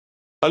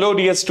Hello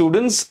dear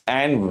students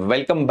and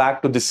welcome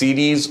back to the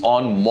series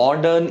on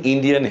modern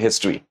Indian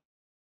history.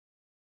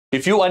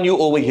 If you are new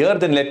over here,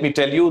 then let me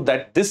tell you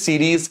that this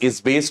series is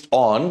based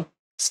on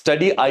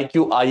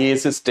StudyIQ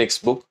IAS's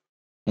textbook,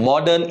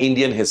 Modern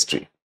Indian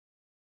History.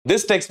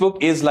 This textbook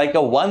is like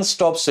a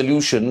one-stop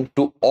solution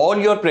to all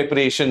your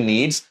preparation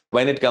needs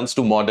when it comes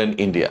to modern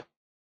India.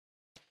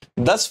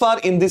 Thus far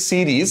in this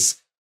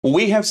series,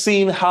 we have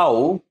seen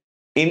how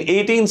in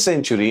 18th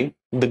century,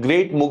 the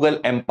great Mughal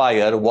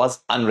Empire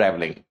was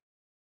unraveling.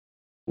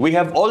 We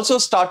have also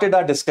started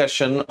our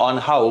discussion on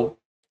how,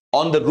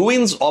 on the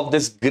ruins of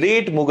this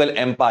great Mughal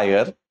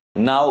Empire,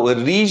 now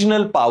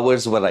regional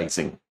powers were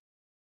rising.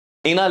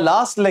 In our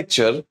last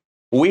lecture,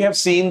 we have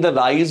seen the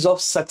rise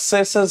of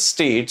successor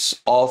states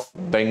of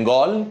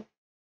Bengal,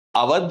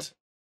 Awadh,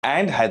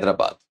 and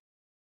Hyderabad.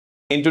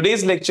 In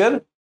today's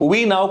lecture,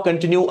 we now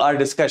continue our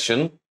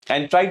discussion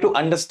and try to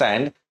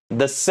understand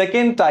the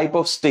second type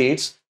of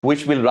states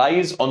which will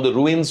rise on the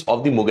ruins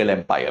of the Mughal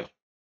Empire.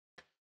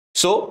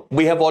 So,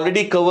 we have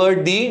already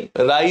covered the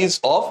rise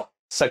of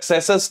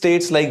successor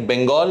states like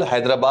Bengal,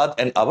 Hyderabad,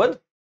 and Awadh.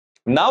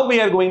 Now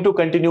we are going to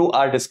continue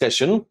our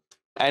discussion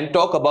and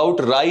talk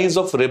about rise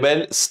of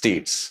rebel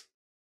states.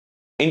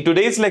 In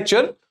today's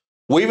lecture,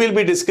 we will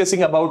be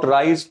discussing about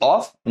rise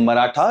of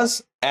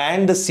Marathas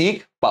and the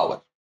Sikh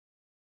power.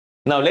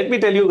 Now, let me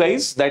tell you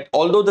guys that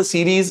although the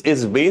series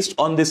is based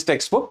on this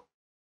textbook,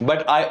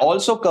 but I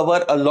also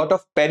cover a lot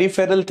of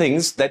peripheral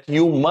things that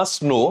you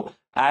must know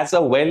as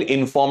a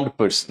well-informed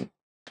person.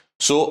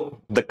 So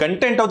the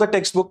content of the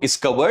textbook is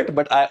covered,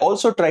 but I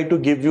also try to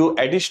give you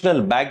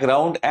additional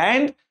background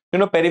and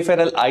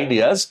peripheral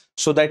ideas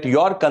so that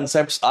your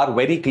concepts are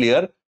very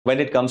clear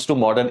when it comes to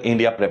modern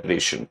India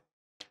preparation.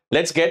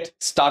 Let's get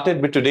started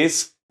with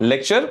today's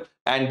lecture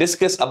and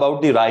discuss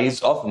about the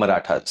rise of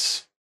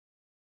Marathas.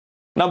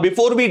 Now,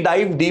 before we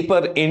dive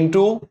deeper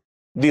into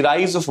the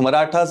rise of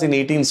Marathas in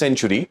 18th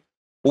century,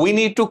 we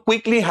need to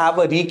quickly have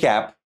a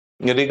recap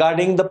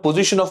regarding the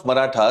position of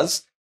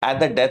Marathas at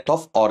the death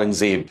of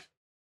Aurangzeb.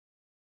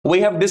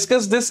 We have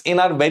discussed this in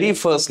our very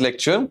first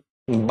lecture,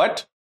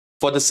 but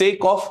for the sake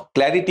of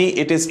clarity,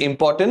 it is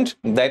important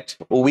that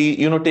we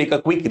take a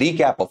quick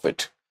recap of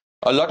it.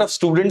 A lot of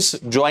students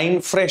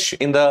join fresh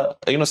in the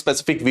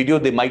specific video.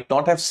 They might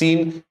not have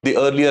seen the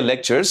earlier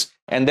lectures,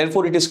 and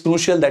therefore it is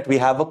crucial that we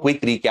have a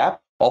quick recap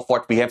of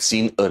what we have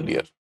seen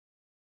earlier.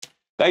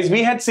 Guys,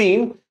 we had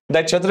seen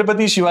that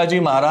Chhatrapati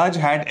Shivaji Maharaj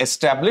had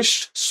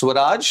established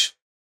Swaraj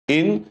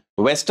in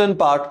western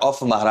part of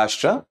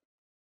Maharashtra,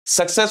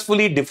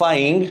 successfully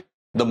defying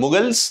the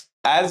Mughals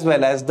as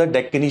well as the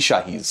Deccani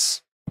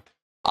Shahis.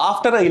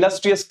 After an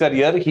illustrious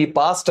career, he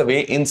passed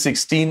away in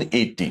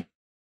 1680.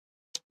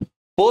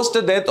 Post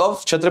the death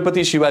of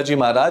Chhatrapati Shivaji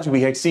Maharaj,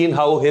 we had seen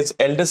how his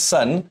eldest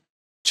son,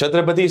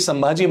 Chhatrapati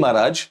Sambhaji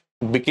Maharaj,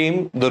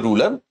 became the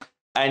ruler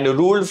and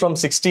ruled from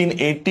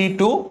 1680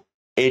 to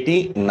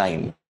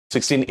 89.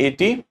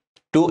 1680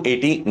 to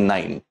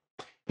 89.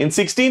 In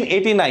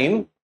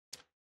 1689,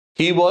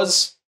 he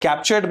was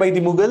captured by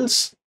the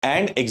Mughals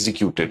and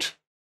executed.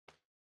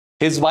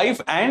 His wife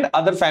and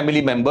other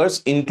family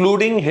members,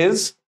 including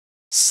his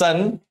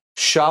son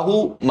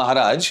Shahu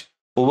Maharaj,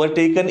 were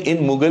taken in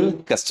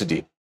Mughal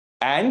custody.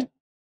 And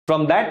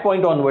from that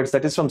point onwards,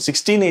 that is from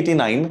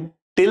 1689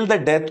 till the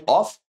death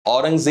of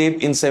Aurangzeb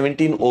in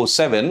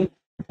 1707,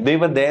 they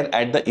were there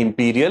at the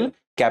imperial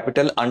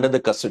capital under the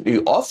custody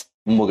of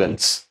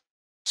Mughals.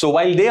 So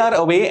while they are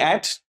away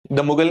at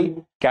the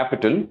Mughal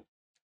capital,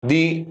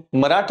 the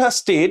Maratha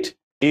state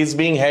is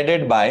being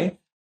headed by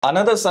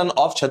another son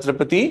of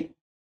Chhatrapati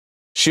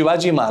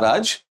Shivaji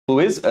Maharaj, who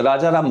is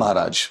Rajaram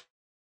Maharaj.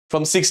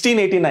 From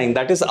 1689,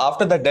 that is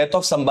after the death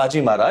of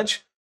Sambhaji Maharaj,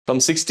 from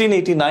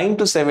 1689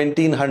 to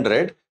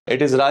 1700,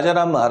 it is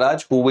Rajaram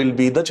Maharaj who will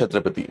be the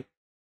Chhatrapati.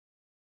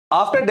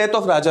 After death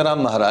of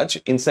Rajaram Maharaj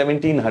in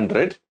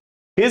 1700,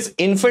 his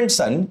infant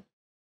son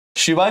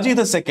Shivaji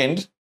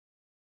II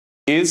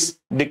is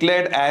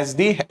declared as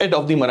the head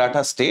of the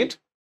Maratha state.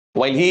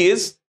 While he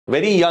is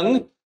very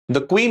young,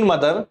 the Queen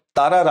Mother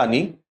Tara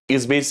Rani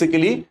is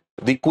basically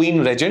the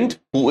Queen Regent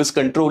who is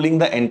controlling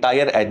the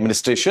entire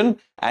administration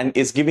and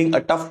is giving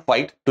a tough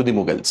fight to the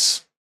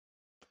Mughals.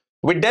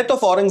 With death of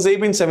Aurangzeb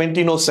in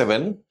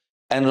 1707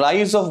 and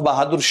rise of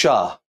Bahadur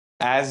Shah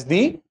as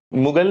the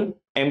Mughal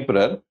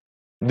emperor,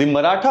 the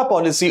Maratha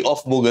policy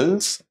of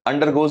Mughals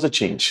undergoes a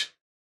change.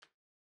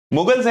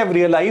 Mughals have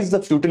realized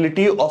the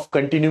futility of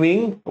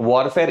continuing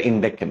warfare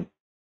in Deccan.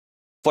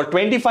 For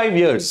 25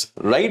 years,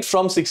 right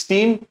from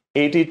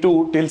 1682 till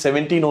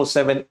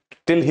 1707,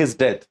 till his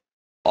death,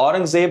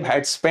 Aurangzeb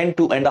had spent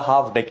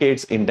 2.5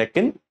 decades in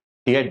Deccan.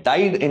 He had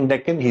died in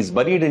Deccan, he is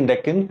buried in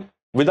Deccan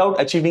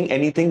without achieving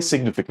anything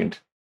significant.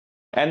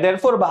 And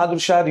therefore, Bahadur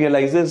Shah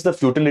realizes the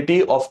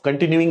futility of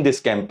continuing this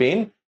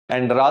campaign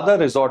and rather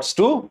resorts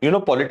to,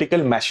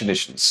 political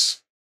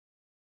machinations.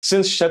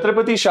 Since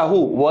Chhatrapati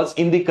Shahu was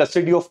in the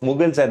custody of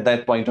Mughals at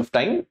that point of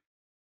time,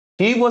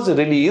 he was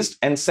released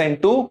and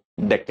sent to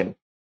Deccan.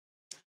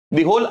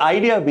 The whole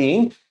idea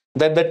being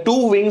that the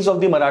two wings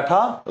of the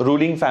Maratha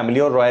ruling family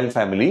or royal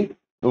family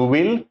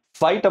will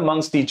fight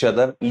amongst each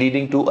other,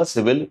 leading to a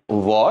civil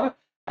war.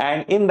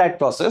 And in that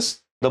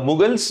process, the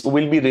Mughals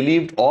will be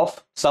relieved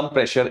of some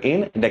pressure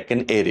in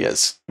Deccan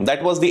areas.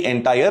 That was the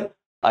entire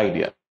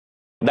idea.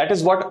 That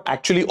is what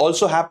actually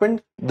also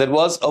happened. There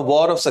was a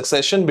war of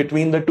succession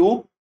between the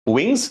two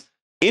wings,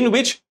 in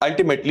which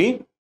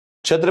ultimately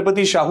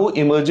Chhatrapati Shahu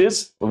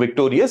emerges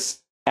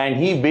victorious and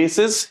he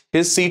bases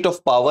his seat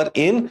of power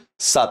in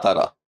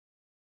Satara.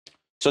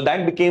 So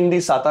that became the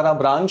Satara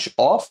branch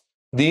of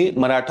the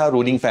Maratha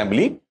ruling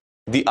family.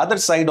 The other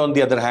side, on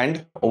the other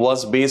hand,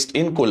 was based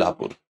in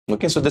Kolhapur.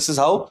 Okay, so this is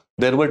how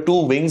there were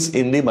two wings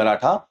in the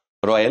Maratha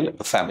royal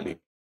family.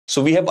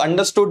 So we have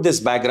understood this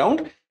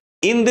background.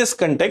 In this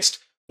context,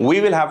 we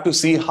will have to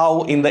see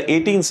how in the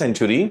 18th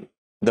century,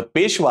 the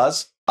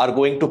Peshwas are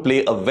going to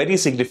play a very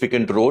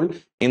significant role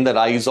in the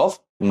rise of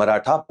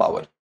Maratha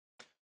power.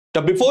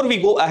 Now, before we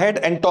go ahead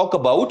and talk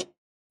about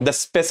the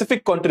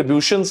specific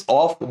contributions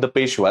of the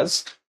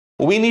Peshwas,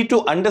 we need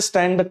to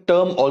understand the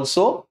term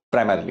also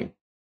primarily.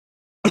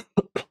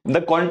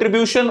 The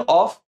contribution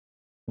of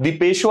the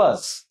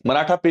Peshwas,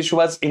 Maratha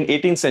Peshwas in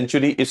 18th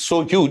century is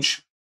so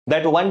huge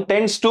that one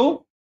tends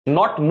to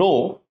not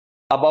know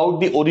about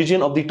the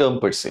origin of the term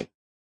per se.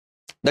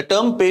 The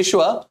term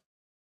Peshwa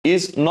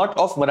is not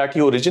of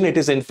Marathi origin. It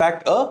is in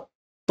fact a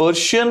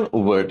Persian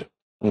word.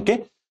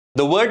 Okay,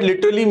 the word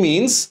literally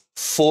means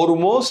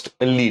foremost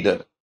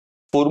leader.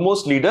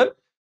 Foremost leader.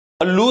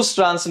 A loose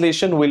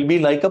translation will be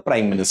like a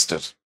prime minister.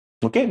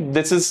 Okay,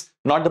 this is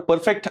not the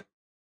perfect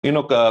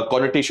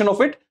connotation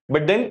of it,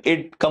 but then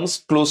it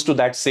comes close to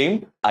that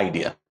same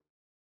idea.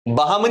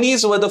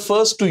 Bahmanis were the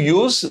first to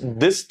use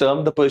this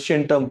term, the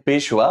Persian term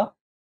Peshwa,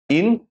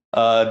 in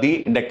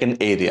the Deccan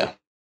area.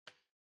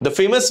 The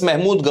famous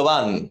Mahmud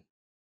Gawan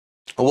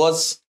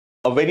was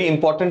a very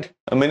important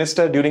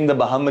minister during the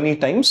Bahmani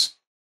times.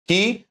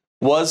 He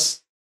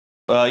was,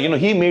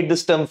 he made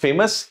this term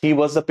famous. He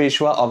was the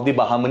Peshwa of the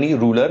Bahmani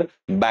ruler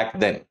back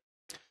then.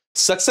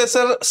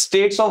 Successor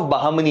states of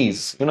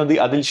Bahmanis, the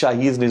Adil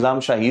Shahis, Nizam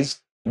Shahis,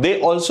 they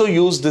also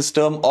used this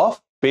term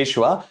of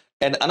Peshwa.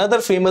 And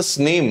another famous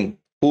name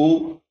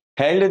who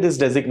held this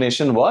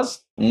designation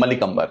was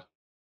Malik Ambar,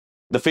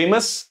 the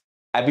famous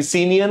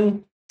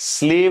Abyssinian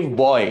slave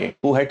boy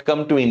who had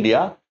come to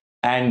India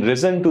and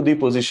risen to the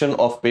position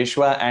of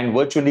Peshwa and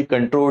virtually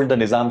controlled the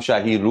Nizam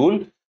Shahi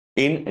rule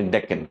in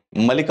Deccan.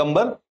 Malik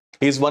Ambar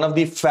is one of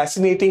the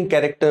fascinating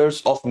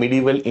characters of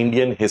medieval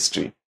Indian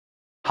history.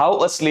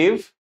 How a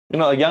slave,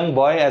 a young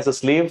boy as a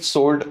slave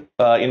sold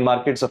in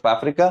markets of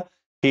Africa,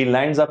 he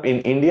lands up in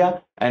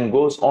India and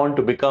goes on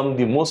to become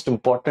the most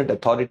important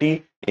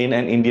authority in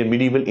an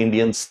medieval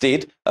Indian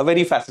state. A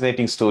very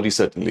fascinating story,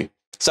 certainly.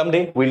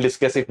 Someday we'll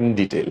discuss it in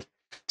detail.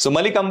 So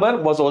Malik Ambar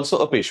was also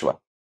a Peshwa.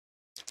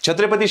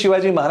 Chhatrapati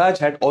Shivaji Maharaj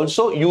had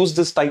also used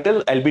this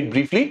title, albeit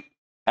briefly,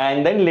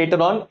 and then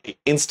later on,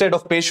 instead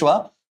of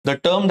Peshwa, the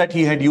term that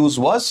he had used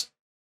was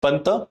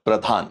Panta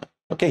Pradhan.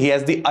 Okay, he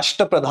has the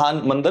Ashta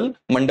Pradhan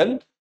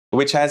Mandal,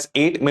 which has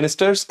 8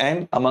 ministers,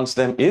 and amongst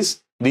them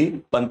is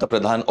the Panta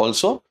Pradhan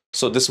also.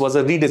 So this was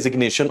a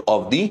redesignation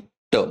of the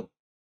term.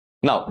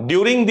 Now,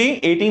 during the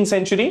 18th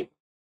century,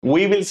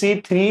 we will see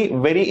 3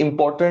 very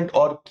important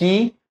or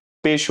key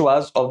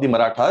Peshwas of the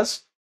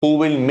Marathas who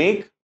will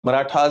make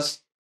Marathas,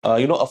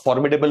 a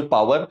formidable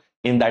power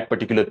in that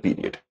particular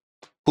period.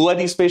 Who are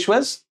these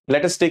Peshwas?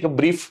 Let us take a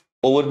brief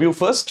overview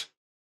first.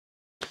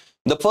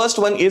 The first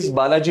one is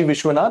Balaji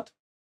Vishwanath,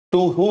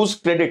 to whose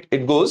credit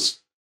it goes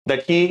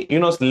that he,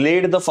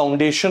 laid the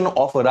foundation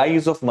of a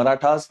rise of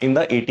Marathas in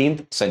the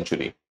 18th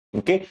century.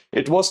 Okay,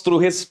 it was through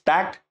his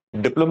tact,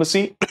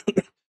 diplomacy,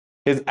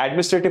 his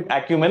administrative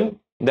acumen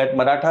that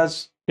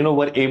Marathas,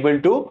 were able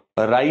to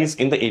rise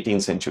in the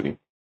 18th century.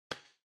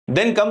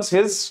 Then comes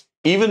his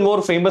even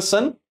more famous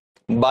son,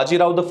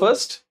 Bajirao I,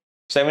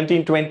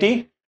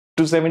 1720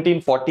 to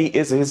 1740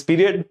 is his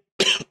period.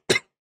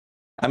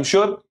 I'm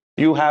sure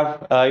you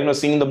have,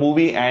 seen the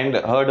movie and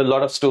heard a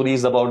lot of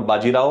stories about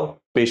Bajirao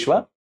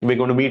Peshwa. We're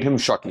going to meet him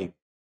shortly.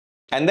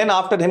 And then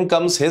after him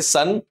comes his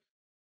son,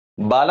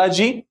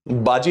 Balaji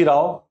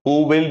Bajirao,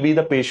 who will be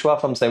the Peshwa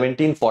from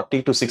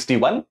 1740 to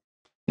 61.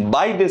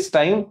 By this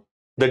time,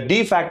 the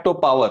de facto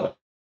power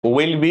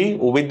will be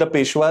with the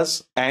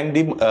Peshwas, and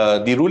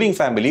the ruling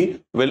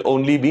family will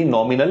only be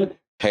nominal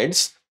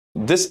heads.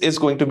 This is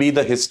going to be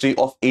the history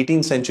of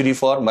 18th century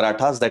for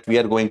Marathas that we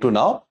are going to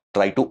now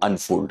try to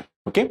unfold.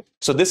 Okay,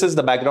 so this is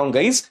the background,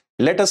 guys.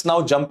 Let us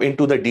now jump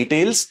into the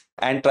details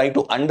and try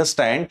to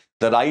understand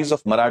the rise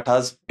of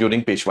Marathas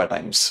during Peshwa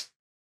times.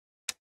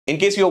 In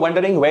case you're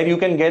wondering where you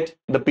can get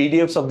the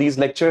PDFs of these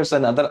lectures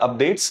and other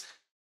updates,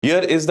 here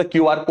is the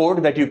QR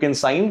code that you can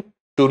sign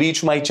to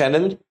reach my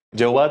channel,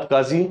 Jawwad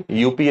Kazi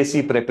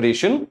UPSC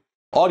Preparation,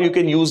 or you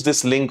can use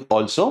this link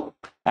also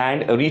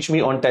and reach me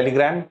on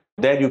Telegram.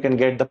 There you can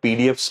get the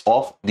PDFs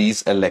of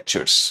these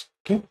lectures.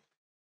 Okay.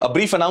 A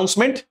brief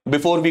announcement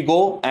before we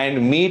go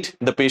and meet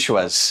the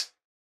Peshwas.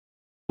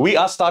 We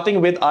are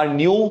starting with our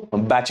new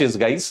batches,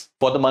 guys,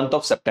 for the month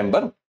of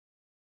September.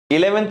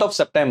 11th of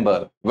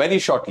September, very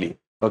shortly.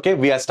 Okay,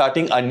 we are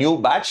starting a new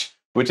batch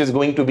which is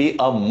going to be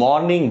a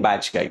morning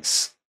batch,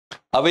 guys.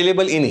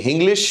 Available in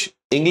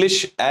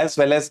English as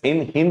well as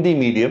in Hindi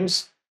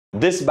mediums.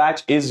 This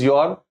batch is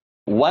your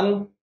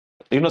one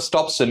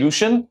stop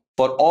solution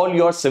for all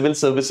your civil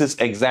services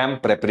exam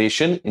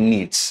preparation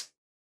needs.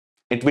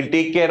 It will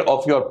take care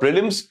of your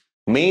prelims,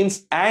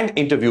 mains and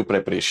interview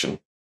preparation.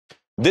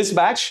 This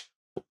batch,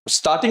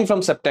 starting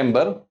from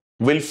September,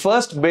 will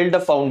first build a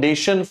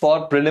foundation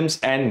for prelims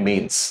and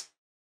mains.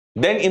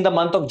 Then in the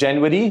month of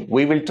January,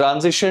 we will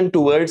transition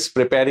towards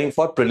preparing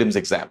for prelims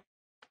exam.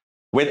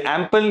 With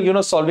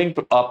ample, solving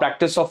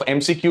practice of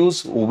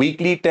MCQs,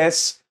 weekly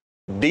tests,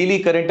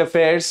 daily current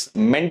affairs,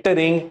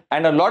 mentoring,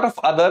 and a lot of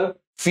other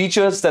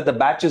features that the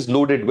batch is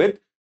loaded with,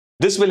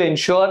 this will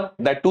ensure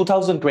that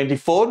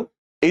 2024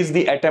 is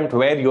the attempt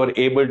where you are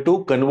able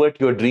to convert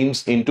your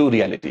dreams into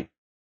reality.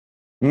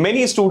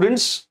 Many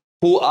students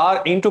who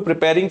are into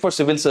preparing for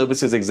civil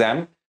services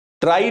exam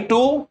try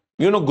to,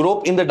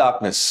 grope in the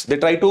darkness. They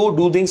try to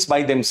do things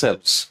by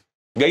themselves.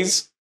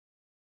 Guys,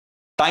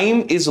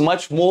 time is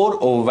much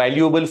more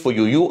valuable for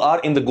you. You are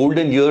in the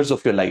golden years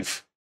of your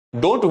life.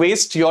 Don't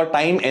waste your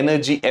time,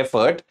 energy,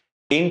 effort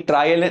in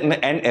trial and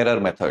error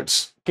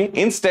methods. Okay?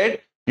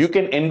 Instead, you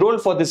can enroll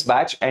for this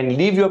batch and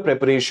leave your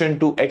preparation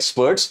to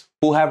experts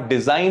who have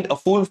designed a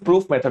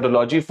foolproof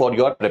methodology for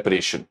your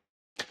preparation.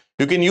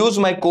 You can use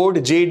my code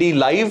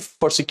JDLIVE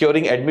for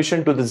securing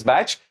admission to this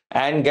batch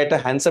and get a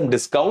handsome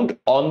discount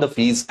on the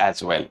fees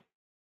as well.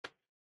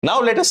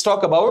 Now let us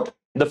talk about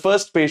the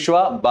first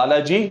Peshwa,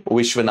 Balaji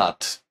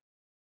Vishwanath.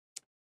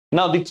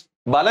 Now the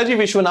Balaji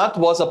Vishwanath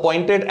was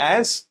appointed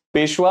as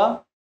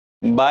Peshwa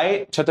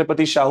by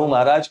Chhatrapati Shahu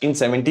Maharaj in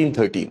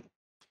 1713.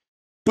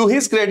 To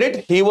his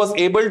credit, he was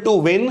able to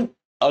win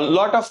a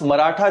lot of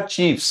Maratha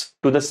chiefs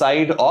to the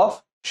side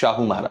of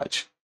Shahu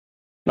Maharaj.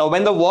 Now,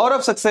 when the war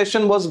of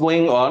succession was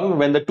going on,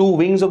 when the two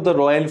wings of the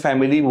royal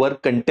family were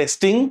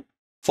contesting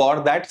for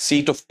that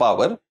seat of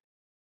power,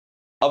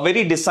 a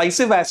very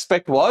decisive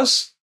aspect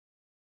was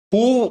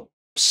who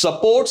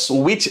supports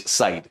which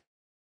side.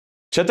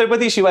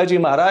 Chhatrapati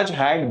Shivaji Maharaj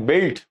had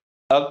built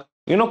a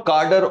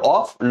cadre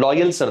of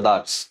loyal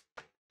Sardars,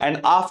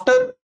 and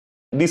after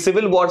the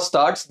civil war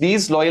starts,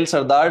 these loyal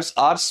Sardars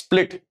are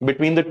split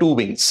between the two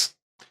wings.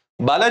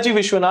 Balaji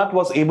Vishwanath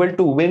was able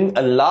to win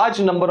a large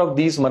number of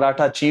these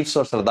Maratha chiefs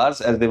or Sardars,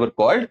 as they were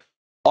called,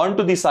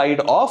 onto the side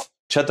of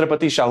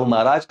Chhatrapati Shahu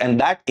Maharaj, and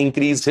that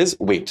increased his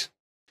weight.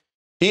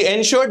 He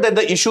ensured that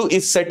the issue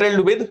is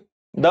settled with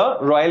the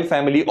royal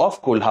family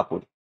of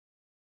Kolhapur.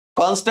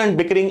 Constant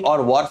bickering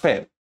or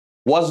warfare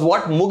was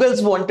what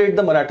Mughals wanted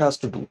the Marathas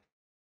to do.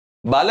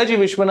 Balaji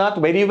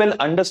Vishwanath very well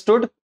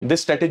understood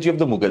this strategy of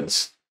the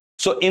Mughals.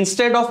 So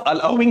instead of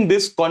allowing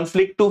this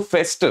conflict to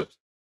fester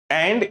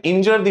and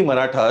injure the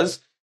Marathas,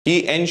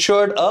 he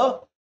ensured a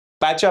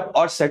patch-up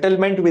or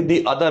settlement with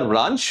the other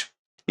branch.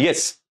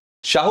 Yes,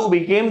 Shahu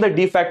became the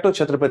de facto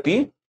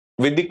Chhatrapati,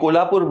 with the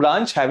Kolhapur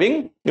branch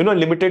having,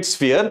 limited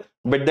sphere,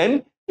 but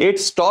then it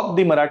stopped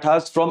the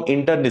Marathas from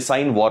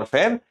internecine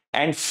warfare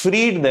and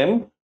freed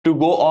them to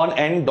go on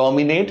and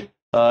dominate,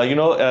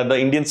 the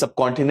Indian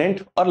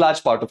subcontinent, or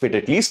large part of it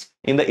at least,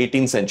 in the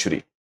 18th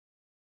century.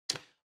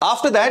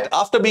 After that,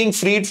 after being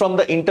freed from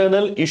the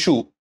internal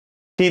issue,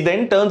 he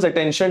then turns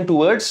attention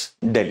towards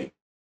Delhi.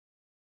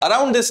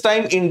 Around this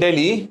time in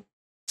Delhi,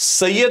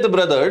 Sayyid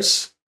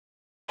brothers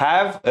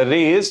have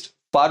raised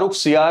Farrukh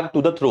Siyar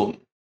to the throne.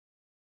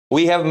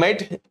 We have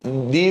met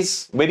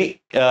these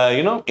very,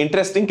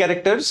 interesting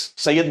characters,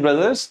 Sayyid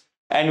brothers,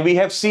 and we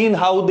have seen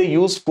how they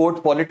used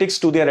court politics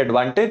to their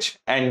advantage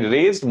and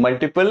raised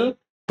multiple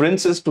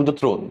princes to the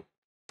throne.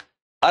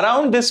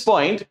 Around this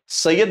point,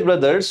 Sayyid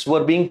brothers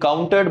were being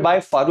countered by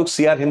Farrukh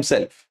Siyar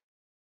himself.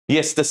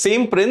 Yes, the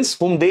same prince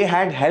whom they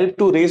had helped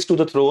to raise to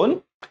the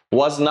throne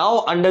was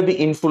now under the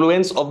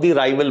influence of the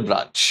rival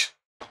branch.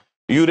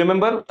 You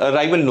remember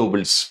rival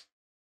nobles.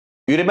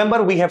 You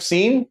remember we have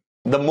seen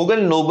the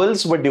Mughal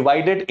nobles were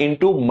divided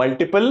into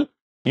multiple,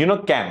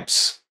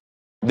 camps.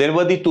 There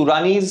were the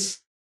Turanis,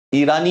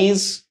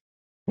 Iranis,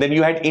 then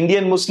you had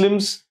Indian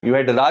Muslims, you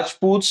had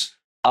Rajputs,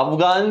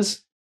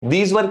 Afghans.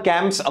 These were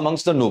camps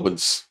amongst the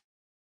nobles.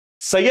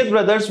 Sayyid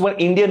brothers were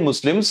Indian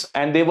Muslims,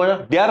 and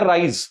their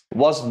rise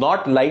was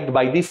not liked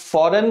by the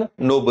foreign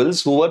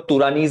nobles who were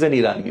Turanis and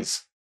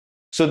Iranis.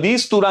 So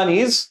these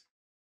Turanis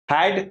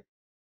had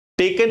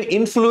taken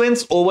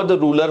influence over the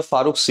ruler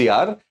Farrukh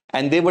Siyar,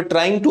 and they were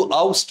trying to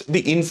oust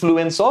the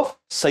influence of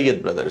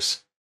Sayyid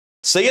brothers.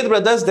 Sayyid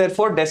brothers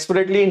therefore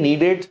desperately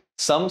needed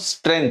some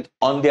strength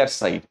on their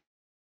side.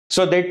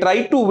 So they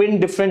tried to win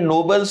different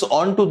nobles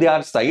onto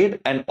their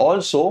side and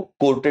also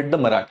courted the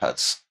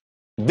Marathas.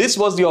 This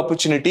was the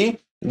opportunity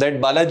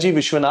that Balaji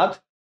Vishwanath,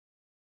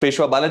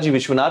 Peshwa Balaji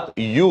Vishwanath,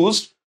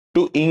 used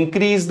to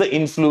increase the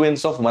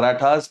influence of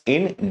Marathas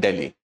in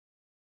Delhi.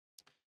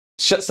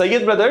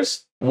 Sayyid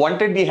brothers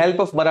wanted the help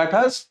of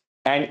Marathas,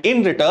 and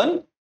in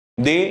return,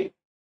 they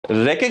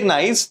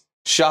recognized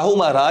Shahu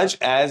Maharaj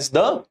as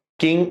the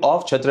king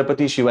of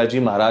Chhatrapati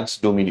Shivaji Maharaj's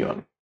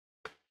dominion.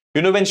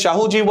 When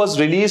Shahuji was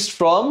released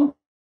from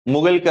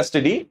Mughal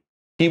custody,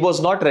 he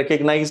was not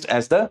recognized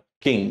as the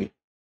king.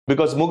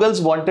 because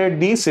Mughals wanted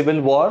the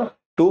civil war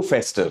to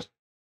fester.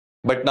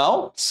 But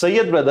now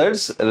Sayyid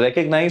brothers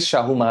recognize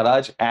Shahu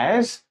Maharaj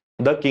as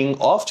the king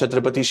of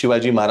Chhatrapati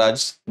Shivaji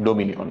Maharaj's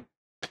dominion.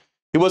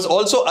 He was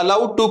also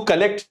allowed to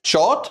collect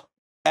Chauth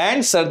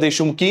and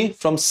Sardeshmukhi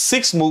from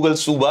 6 Mughal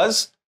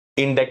subas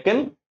in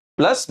Deccan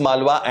plus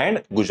Malwa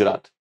and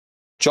Gujarat.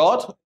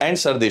 Chauth and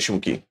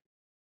Sardeshmukhi.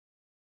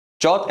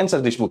 Chauth and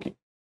Sardeshmukhi.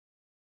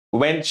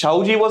 When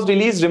Shahuji was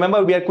released,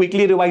 remember we are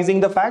quickly revising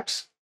the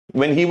facts.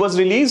 When he was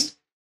released,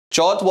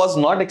 Chauth was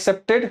not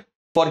accepted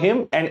for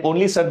him and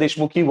only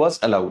Sardeshmukhi was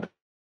allowed.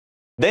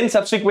 Then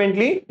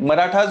subsequently,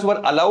 Marathas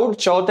were allowed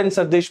Chauth and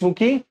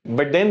Sardeshmukhi,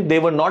 but then they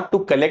were not to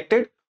collect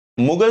it.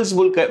 Mughals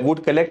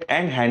would collect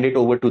and hand it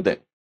over to them.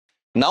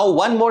 Now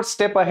one more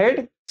step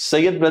ahead,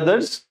 Sayyid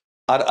brothers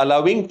are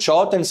allowing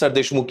Chauth and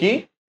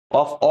Sardeshmukhi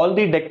of all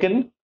the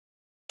Deccan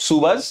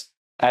subas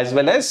as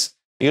well as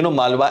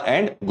Malwa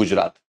and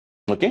Gujarat.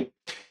 Okay,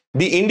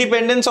 the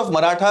independence of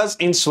Marathas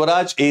in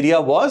Swaraj area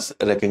was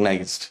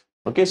recognized.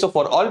 Okay, so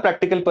for all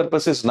practical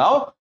purposes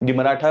now, the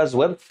Marathas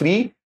were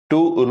free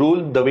to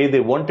rule the way they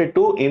wanted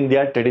to in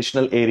their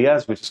traditional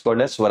areas, which is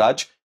called as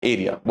Swaraj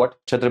area, what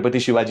Chhatrapati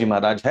Shivaji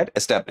Maharaj had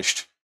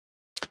established.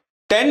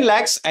 10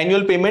 lakhs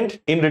annual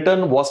payment in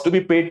return was to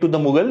be paid to the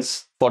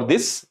Mughals for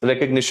this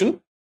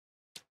recognition,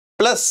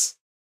 plus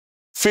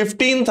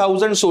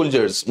 15,000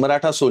 soldiers,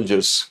 Maratha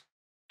soldiers,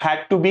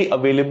 had to be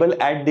available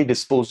at the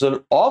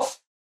disposal of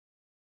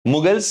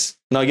Mughals.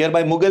 Now here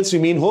by Mughals we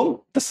mean whom?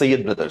 The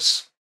Sayyid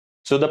brothers.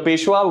 So the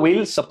Peshwa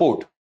will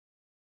support,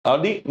 or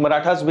the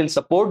Marathas will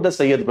support the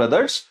Sayyid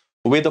brothers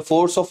with a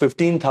force of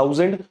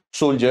 15,000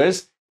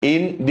 soldiers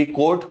in the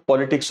court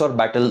politics or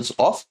battles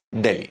of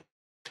Delhi.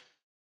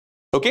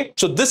 Okay,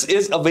 so this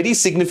is a very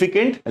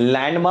significant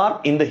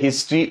landmark in the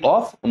history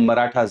of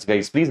Marathas,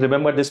 guys. Please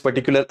remember this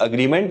particular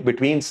agreement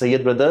between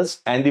Sayyid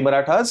brothers and the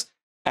Marathas,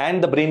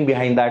 and the brain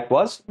behind that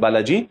was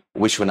Balaji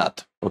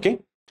Vishwanath. Okay,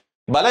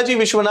 Balaji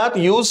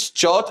Vishwanath used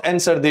Chauth and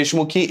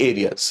Sardeshmukhi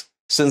areas.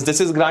 Since this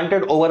is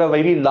granted over a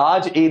very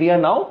large area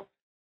now,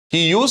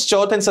 he used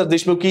Chauth and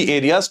Sardeshmukhi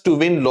areas to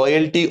win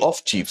loyalty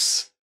of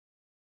chiefs.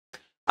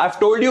 I've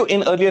told you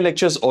in earlier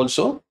lectures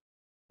also,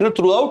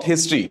 throughout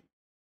history,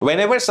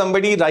 whenever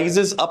somebody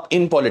rises up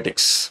in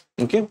politics,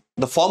 okay,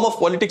 the form of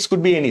politics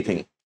could be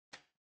anything.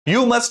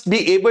 You must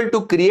be able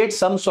to create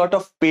some sort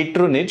of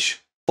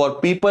patronage for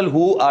people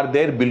who are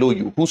there below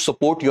you, who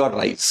support your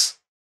rise.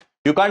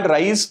 You can't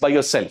rise by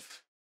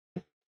yourself.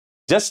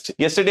 Just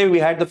yesterday we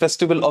had the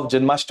festival of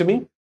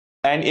Janmashtami,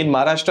 and in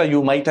Maharashtra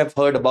you might have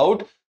heard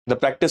about the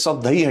practice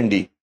of Dahi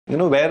Handi,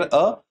 where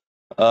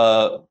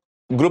a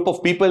group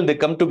of people, they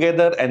come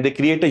together and they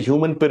create a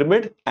human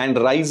pyramid and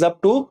rise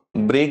up to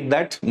break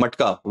that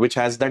matka which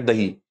has that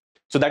dahi.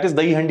 So that is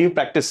Dahi Handi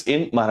practice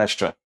in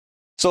Maharashtra.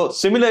 So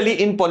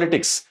similarly in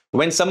politics,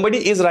 when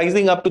somebody is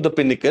rising up to the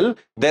pinnacle,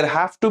 there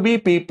have to be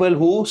people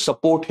who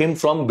support him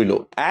from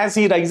below. As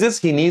he rises,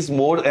 he needs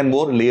more and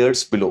more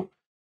layers below.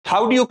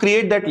 How do you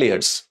create that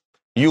layers?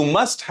 You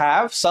must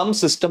have some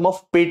system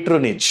of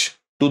patronage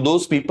to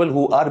those people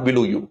who are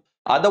below you.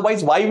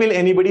 Otherwise, why will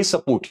anybody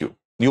support you?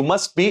 You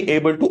must be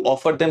able to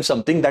offer them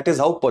something. That is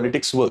how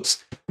politics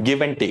works.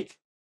 Give and take.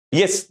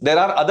 Yes, there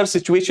are other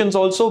situations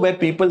also where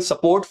people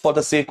support for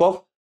the sake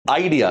of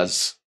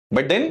ideas.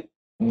 But then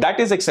that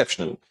is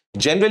exceptional.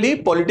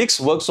 Generally, politics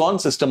works on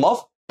system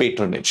of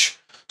patronage.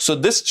 So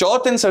this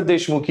Chauth and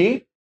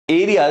Sardeshmukhi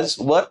areas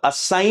were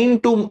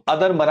assigned to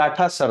other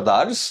Maratha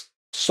Sardars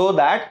so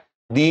that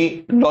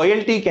the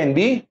loyalty can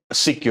be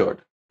secured.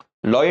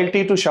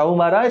 Loyalty to Shahu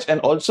Maharaj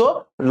and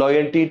also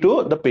loyalty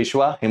to the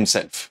Peshwa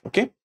himself.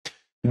 Okay.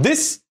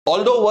 This,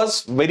 although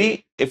was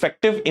very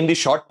effective in the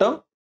short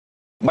term,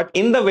 but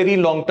in the very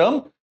long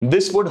term,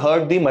 this would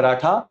hurt the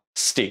Maratha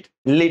state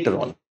later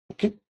on.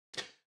 Okay.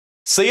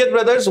 Sayyid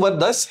brothers were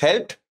thus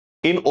helped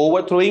in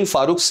overthrowing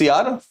Farrukh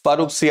Siyar.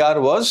 Farrukh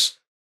Siyar was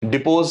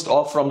deposed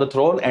off from the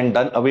throne and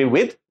done away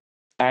with.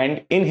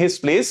 And in his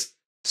place,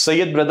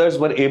 Sayyid brothers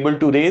were able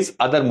to raise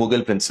other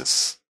Mughal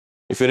princes.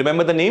 If you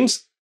remember the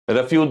names,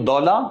 Rafiud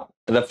Daula,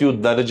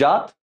 Rafiud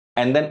Darjat,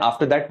 and then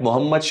after that,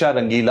 Muhammad Shah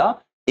Rangila,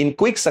 in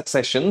quick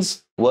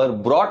successions, were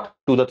brought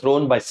to the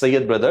throne by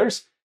Sayyid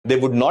brothers. They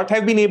would not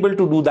have been able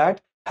to do that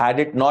had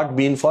it not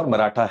been for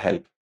Maratha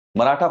help.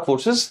 Maratha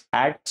forces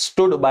had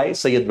stood by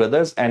Sayyid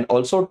brothers and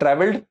also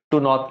travelled to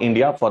North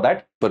India for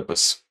that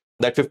purpose.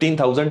 That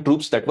 15,000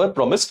 troops that were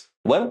promised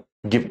were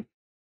given.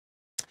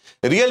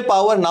 Real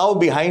power now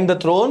behind the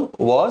throne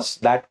was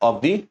that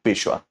of the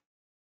Peshwa.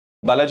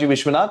 Balaji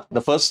Vishwanath,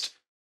 the first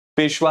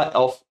Peshwa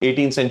of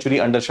 18th century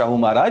under Shahu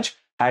Maharaj,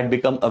 had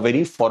become a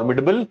very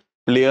formidable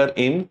player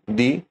in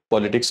the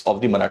politics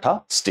of the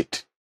Maratha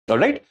state. All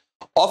right.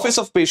 Office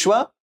of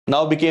Peshwa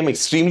now became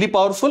extremely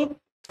powerful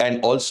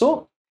and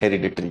also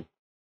hereditary.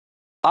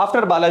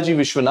 After Balaji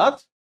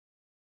Vishwanath,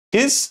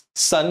 his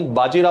son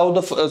Bajirao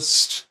I,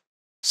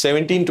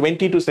 1720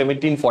 to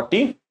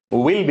 1740,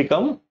 will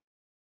become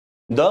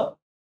the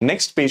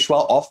next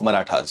Peshwa of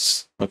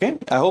Marathas. Okay,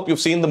 I hope you've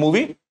seen the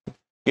movie.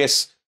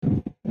 Yes,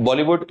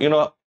 Bollywood,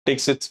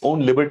 takes its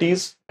own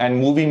liberties, and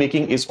movie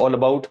making is all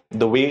about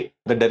the way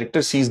the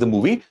director sees the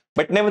movie.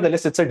 But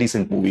nevertheless, it's a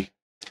decent movie.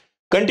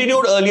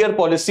 Continued earlier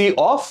policy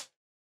of,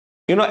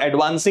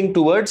 advancing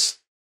towards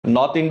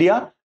North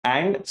India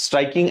and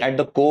striking at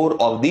the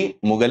core of the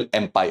Mughal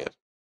Empire.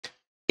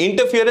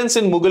 Interference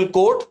in Mughal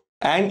court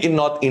and in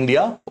North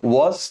India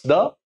was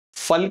the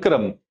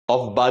fulcrum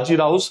of Baji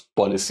Rao's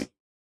policy.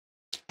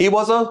 He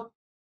was a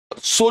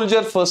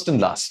soldier first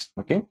and last.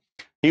 Okay,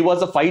 he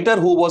was a fighter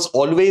who was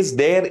always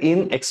there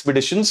in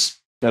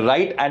expeditions,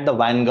 right at the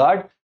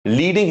vanguard,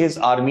 leading his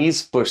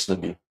armies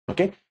personally.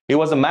 Okay, he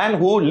was a man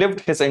who lived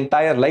his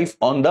entire life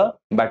on the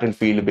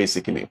battlefield,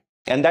 basically,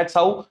 and that's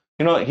how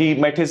he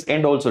met his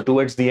end. Also,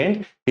 towards the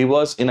end, he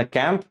was in a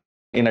camp,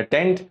 in a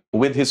tent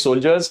with his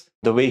soldiers,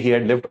 the way he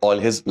had lived all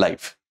his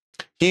life.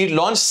 He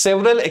launched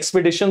several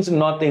expeditions in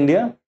North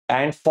India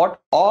and fought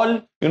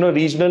all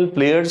regional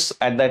players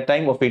at that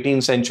time of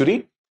 18th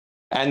century,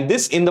 and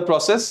this in the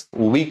process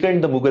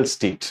weakened the Mughal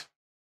state.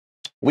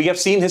 We have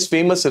seen his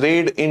famous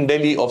raid in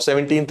Delhi of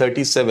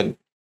 1737,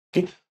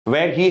 okay,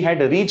 where he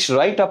had reached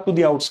right up to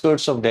the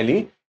outskirts of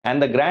Delhi,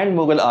 and the Grand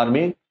Mughal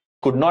army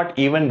could not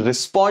even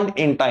respond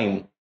in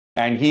time,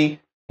 and he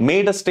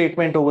made a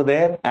statement over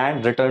there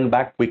and returned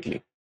back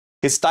quickly.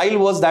 His style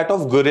was that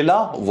of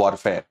guerrilla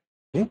warfare.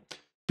 Okay?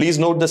 Please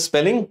note the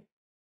spelling,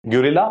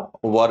 guerrilla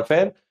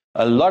warfare.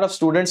 A lot of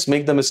students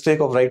make the mistake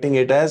of writing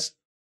it as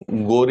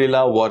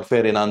guerrilla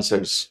warfare in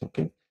answers.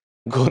 Okay,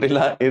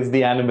 gorilla is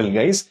the animal,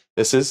 guys.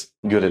 This is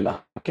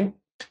guerrilla. Okay,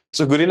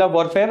 so guerrilla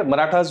warfare,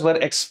 Marathas were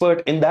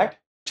expert in that.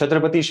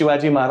 Chhatrapati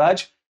Shivaji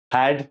Maharaj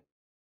had,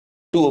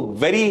 to a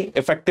very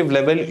effective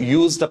level,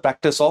 used the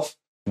practice of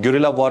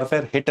guerrilla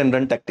warfare, hit and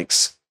run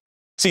tactics.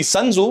 See,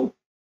 Sun Tzu,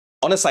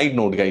 on a side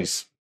note,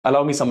 guys,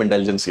 allow me some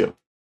indulgence here.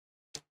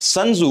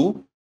 Sun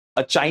Tzu,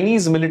 a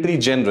Chinese military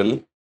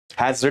general,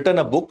 has written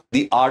a book,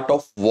 The Art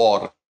of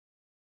War,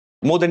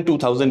 more than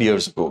 2000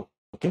 years ago.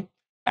 Okay,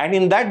 and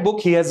in that book,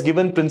 he has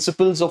given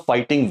principles of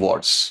fighting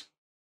wars.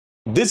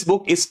 This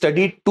book is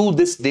studied to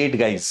this date,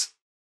 guys,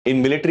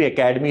 in military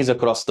academies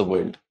across the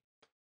world.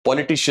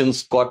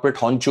 Politicians, corporate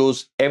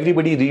honchos,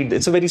 everybody read.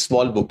 It's a very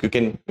small book. You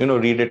can,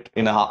 read it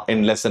in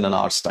less than an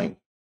hour's time.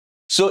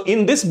 So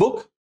in this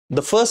book,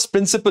 the first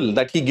principle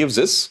that he gives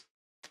is,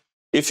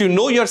 if you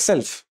know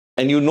yourself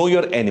and you know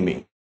your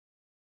enemy,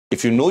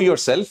 if you know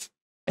yourself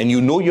and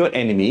you know your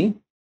enemy,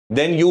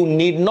 then you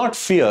need not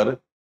fear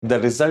the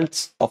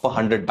results of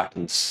 100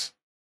 battles.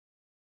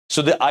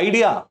 So the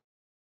idea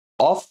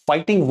of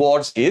fighting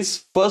wars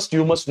is, first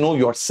you must know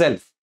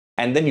yourself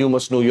and then you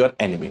must know your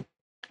enemy.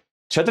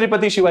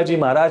 Chhatrapati Shivaji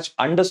Maharaj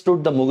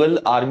understood the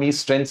Mughal army's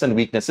strengths and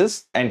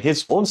weaknesses and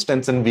his own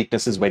strengths and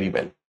weaknesses very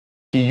well.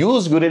 He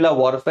used guerrilla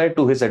warfare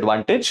to his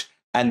advantage,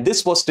 and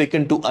this was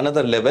taken to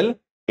another level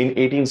in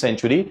 18th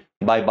century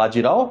by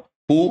Baji Rao,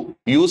 who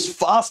used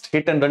fast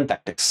hit and run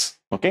tactics.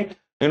 Okay,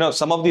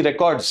 some of the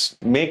records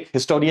make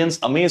historians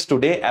amazed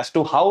today as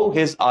to how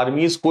his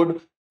armies could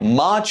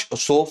march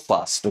so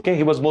fast. Okay,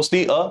 he was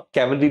mostly a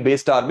cavalry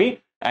based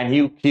army, and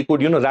he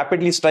could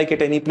rapidly strike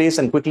at any place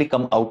and quickly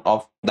come out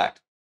of that.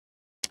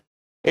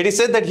 It is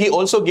said that he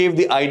also gave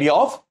the idea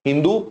of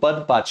Hindu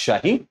Pad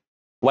Padshahi.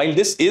 While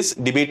this is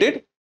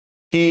debated,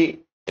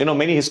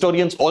 many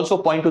historians also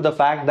point to the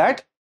fact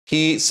that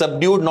he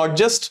subdued not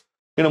just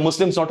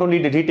Muslims. Not only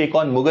did he take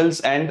on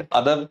Mughals and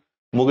other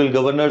Mughal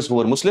governors who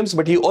were Muslims,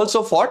 but he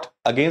also fought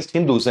against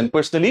Hindus. And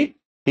personally,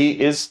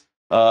 he is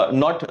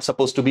not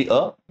supposed to be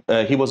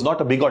he was not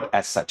a bigot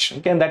as such.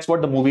 Okay, and that's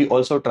what the movie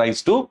also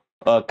tries to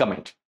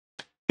comment.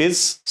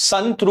 His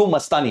son through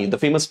Mastani, the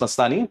famous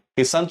Mastani,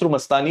 his son through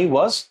Mastani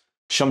was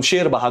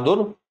Shamsher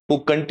Bahadur,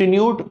 who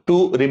continued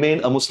to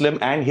remain a Muslim,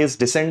 and his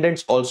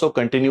descendants also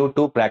continued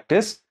to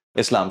practice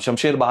Islam.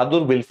 Shamsher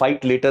Bahadur will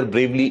fight later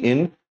bravely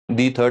in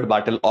the third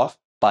battle of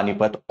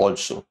Panipat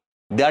also.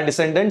 Their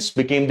descendants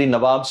became the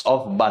Nawabs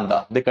of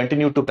Banda. They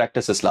continued to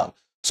practice Islam.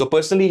 So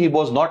personally, he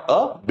was not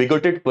a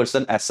bigoted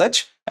person as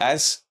such,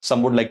 as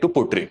some would like to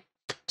portray.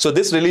 So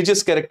this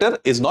religious character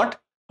is not,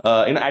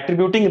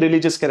 attributing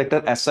religious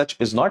character as such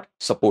is not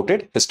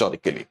supported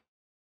historically.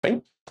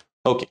 Right?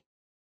 Okay.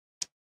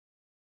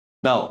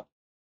 Now,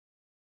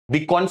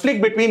 the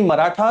conflict between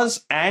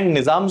Marathas and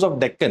Nizams of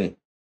Deccan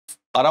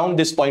around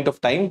this point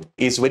of time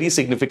is very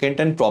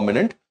significant and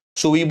prominent.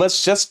 So we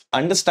must just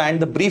understand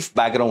the brief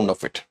background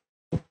of it.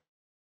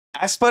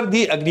 As per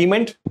the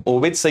agreement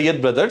with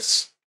Sayyid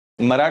brothers,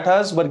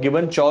 Marathas were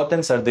given Chaut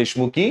and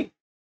Sardeshmukhi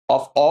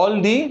of all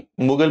the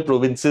Mughal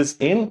provinces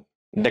in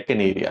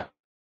Deccan area.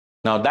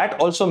 Now that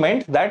also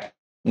meant that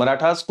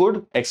Marathas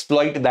could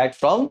exploit that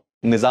from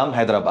Nizam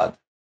Hyderabad.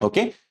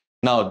 Okay.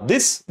 Now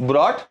this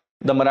brought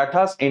the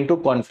Marathas into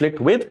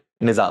conflict with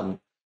Nizam.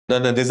 The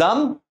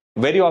Nizam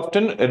very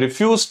often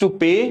refused to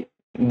pay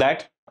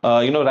that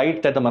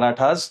right that the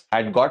Marathas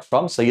had got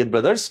from Sayyid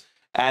brothers,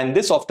 and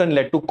this often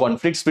led to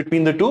conflicts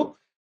between the two.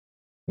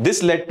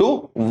 This led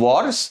to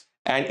wars,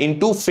 and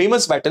in two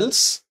famous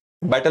battles,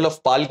 Battle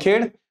of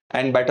Palkhed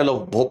and Battle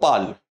of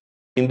Bhopal.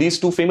 In these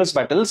two famous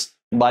battles,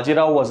 Baji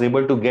Rao was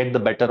able to get the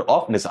better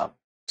of Nizam.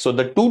 So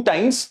the two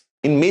times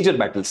in major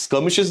battles.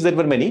 Skirmishes there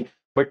were many,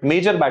 but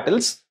major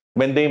battles,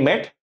 when they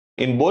met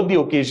in both the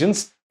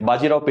occasions,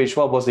 Bajirao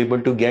Peshwa was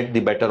able to get the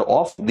better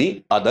of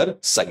the other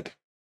side.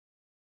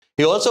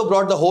 He also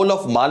brought the whole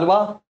of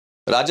Malwa,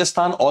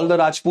 Rajasthan, all the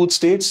Rajput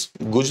states,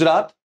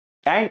 Gujarat,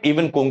 and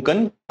even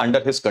Konkan under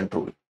his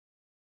control.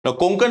 Now,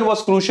 Konkan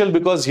was crucial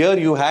because here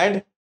you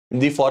had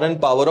the foreign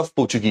power of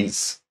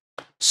Portuguese.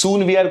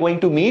 Soon we are going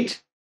to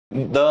meet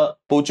the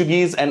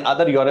Portuguese and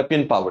other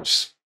European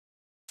powers.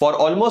 For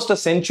almost a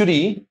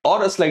century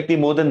or slightly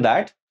more than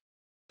that,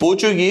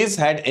 Portuguese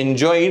had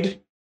enjoyed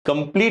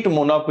complete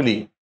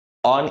monopoly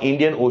on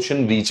Indian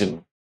Ocean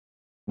region.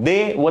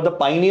 They were the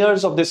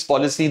pioneers of this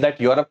policy that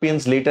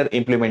Europeans later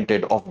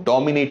implemented of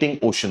dominating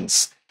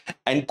oceans.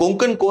 And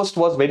Konkan coast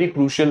was very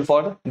crucial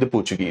for the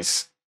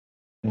Portuguese.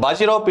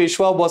 Bajirao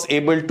Peshwa was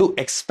able to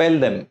expel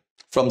them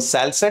from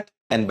Salsette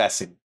and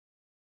Bassein.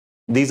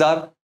 These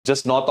are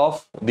just north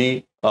of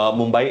the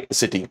Mumbai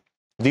city.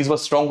 These were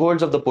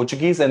strongholds of the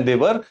Portuguese and they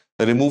were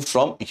removed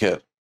from here.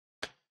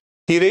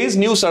 He raised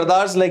new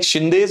Sardars like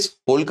Shindes,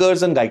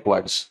 Holkars and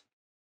Gaikwads.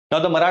 Now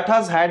the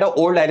Marathas had an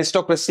old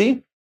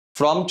aristocracy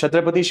from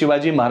Chhatrapati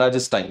Shivaji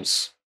Maharaj's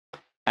times.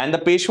 And the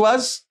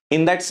Peshwas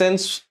in that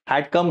sense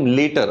had come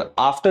later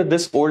after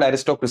this old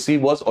aristocracy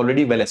was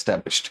already well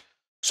established.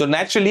 So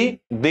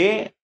naturally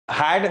they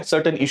had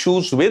certain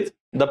issues with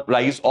the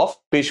rise of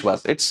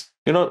Peshwas. It's,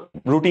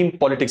 routine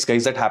politics,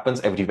 guys, that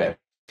happens everywhere.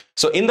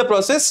 So in the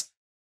process,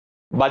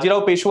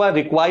 Bajirao Peshwa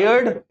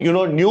required,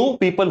 new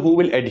people who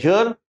will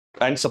adhere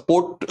and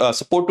support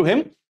to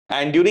him.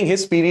 And during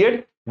his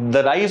period,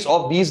 the rise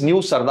of these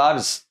new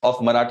Sardars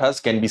of Marathas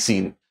can be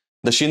seen.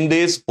 The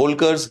Shindes,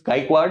 Holkars,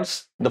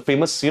 Gaikwads, the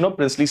famous,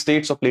 princely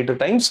states of later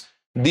times,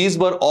 these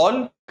were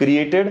all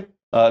created,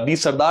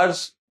 these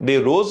Sardars, they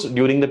rose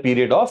during the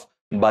period of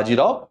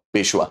Bajirao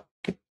Peshwa.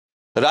 Okay.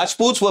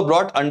 Rajputs were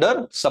brought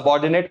under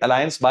subordinate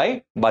alliance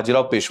by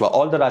Bajirao Peshwa.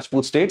 All the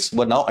Rajput states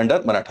were now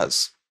under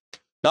Marathas.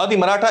 Now the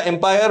Maratha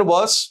Empire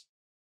was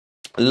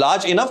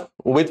large enough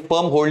with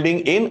firm holding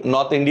in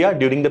North India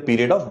during the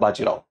period of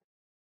Bajirao.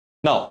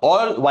 Now,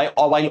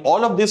 while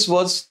all of this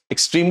was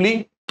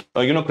extremely,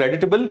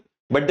 creditable,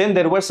 but then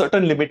there were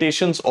certain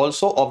limitations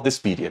also of this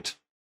period.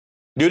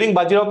 During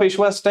Bajirao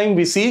Peshwa's time,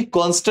 we see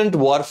constant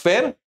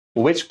warfare,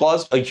 which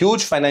caused a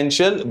huge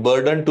financial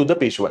burden to the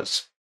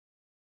Peshwas.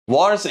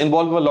 Wars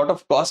involve a lot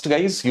of cost,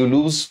 guys. You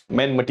lose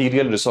men,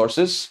 material,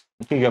 resources.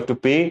 Okay, you have to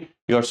pay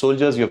your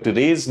soldiers, you have to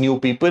raise new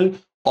people.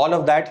 All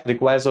of that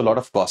requires a lot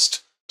of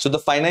cost. So the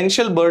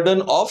financial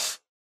burden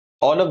of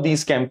all of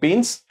these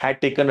campaigns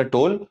had taken a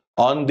toll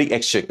on the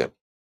exchequer.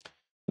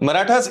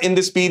 Marathas in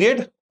this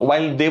period,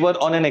 while they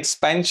were on an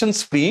expansion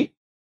spree,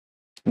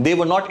 they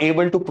were not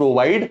able to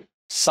provide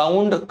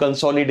sound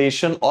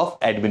consolidation of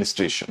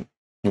administration.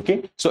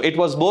 Okay, so it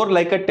was more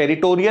like a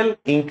territorial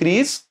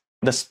increase.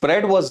 The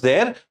spread was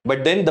there,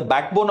 but then the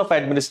backbone of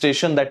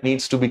administration that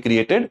needs to be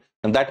created,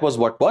 and that was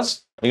what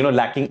was,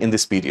 lacking in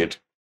this period.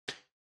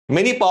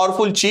 Many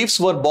powerful chiefs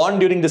were born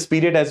during this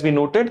period, as we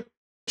noted.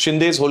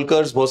 Shindes,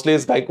 Holkars,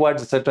 Bhosles,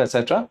 Gaikwads, etc.,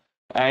 etc.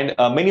 And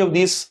many of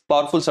these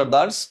powerful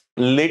Sardars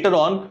later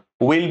on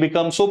will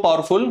become so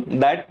powerful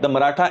that the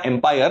Maratha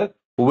Empire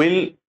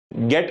will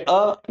get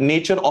a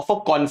nature of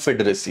a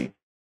confederacy.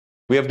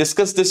 We have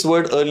discussed this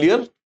word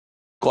earlier,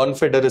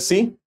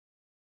 confederacy.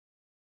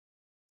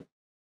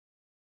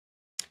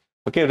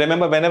 Okay,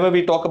 remember, whenever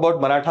we talk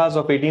about Marathas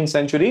of 18th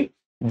century,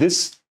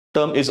 this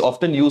term is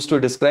often used to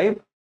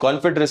describe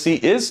confederacy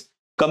is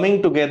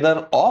coming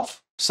together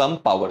of some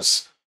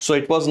powers. So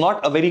it was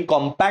not a very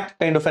compact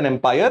kind of an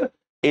empire.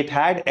 It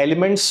had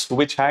elements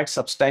which had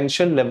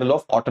substantial level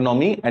of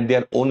autonomy at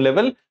their own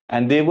level,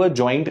 and they were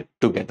joined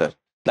together.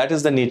 That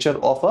is the nature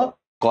of a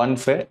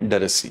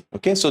confederacy.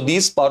 Okay, so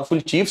these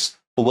powerful chiefs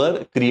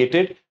were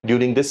created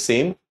during this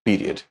same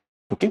period.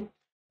 Okay,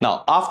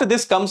 now after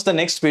this comes the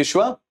next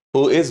Peshwa,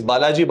 who is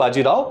Balaji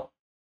Bajirao,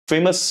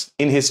 famous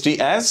in history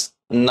as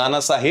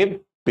Nana Sahib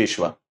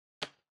Peshwa.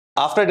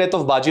 After death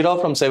of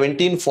Bajirao from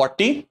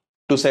 1740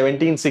 to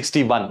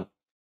 1761,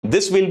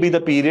 this will be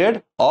the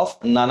period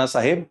of Nana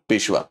Sahib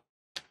Peshwa.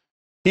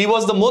 He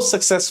was the most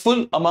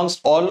successful amongst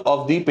all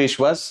of the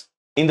Peshwas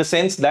in the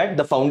sense that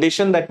the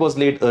foundation that was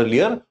laid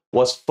earlier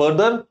was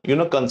further,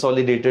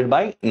 consolidated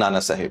by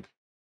Nana Sahib.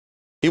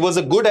 He was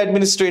a good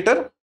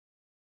administrator,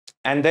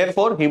 and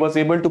therefore he was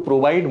able to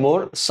provide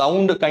more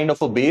sound kind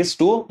of a base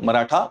to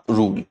Maratha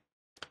rule.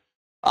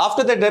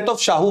 After the death of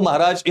Shahu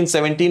Maharaj in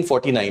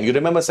 1749, you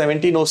remember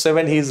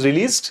 1707 he is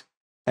released,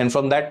 and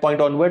from that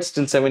point onwards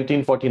till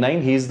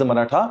 1749 he is the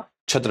Maratha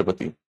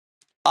Chhatrapati.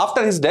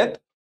 After his death,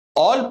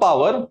 all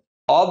power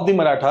of the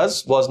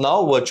Marathas was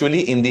now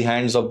virtually in the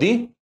hands of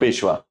the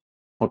Peshwa.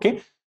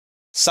 Okay,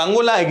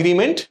 Sangola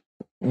agreement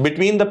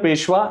between the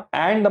Peshwa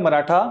and the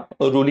Maratha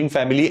ruling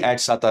family at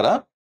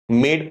Satara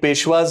made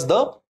Peshwas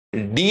the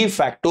de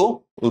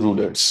facto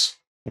rulers.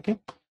 Okay,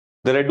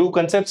 there are two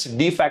concepts,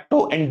 de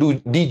facto and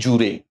de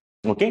jure.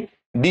 Okay,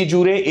 de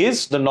jure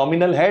is the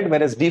nominal head,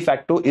 whereas de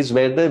facto is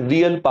where the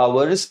real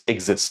powers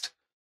exist.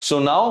 So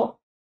now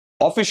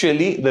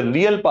officially the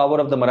real power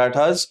of the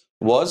Marathas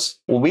was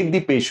with the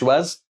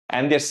Peshwas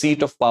and their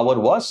seat of power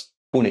was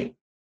Pune.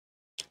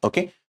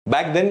 Okay.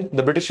 Back then,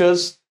 the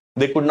Britishers,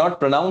 they could not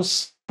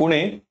pronounce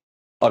Pune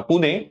or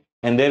Pune,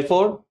 and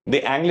therefore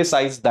they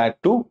anglicized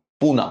that to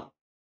Pune.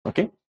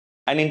 Okay.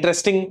 An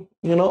interesting,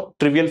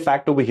 trivial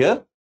fact over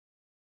here.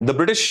 The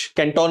British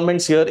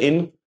cantonments here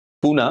in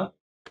Pune,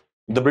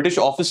 the British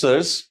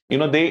officers,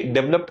 they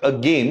developed a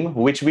game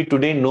which we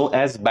today know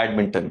as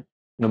badminton.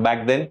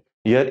 Back then,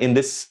 here in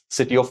this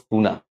city of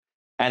Pune.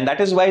 And that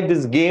is why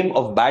this game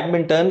of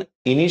badminton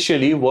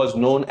initially was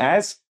known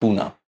as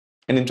Pune.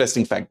 An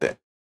interesting fact there.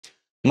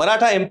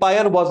 Maratha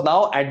Empire was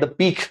now at the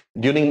peak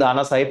during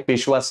Nana Sahib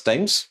Peshwa's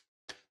times.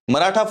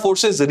 Maratha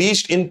forces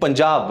reached in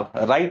Punjab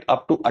right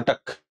up to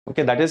Attock.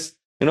 Okay, that is,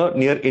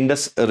 near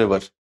Indus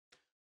River.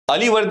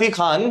 Ali Vardi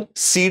Khan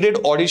ceded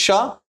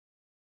Odisha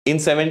in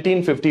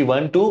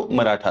 1751 to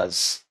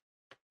Marathas.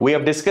 We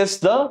have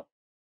discussed the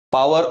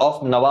power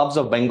of Nawabs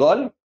of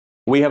Bengal.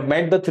 We have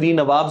met the three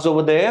Nawabs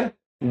over there.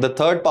 The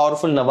third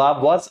powerful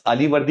Nawab was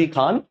Ali Vardi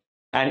Khan,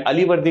 and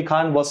Ali Vardi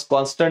Khan was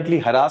constantly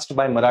harassed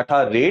by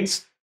Maratha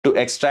raids to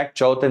extract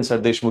Chaut and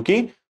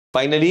Sardeshmukhi.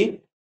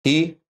 Finally,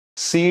 he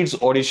cedes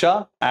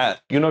Odisha,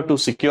 to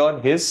secure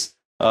his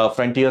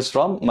frontiers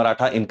from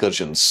Maratha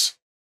incursions.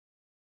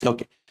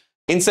 Okay.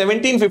 In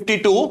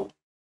 1752,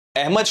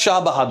 Ahmad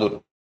Shah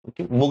Bahadur,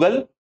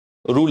 Mughal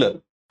ruler,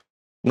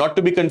 not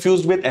to be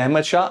confused with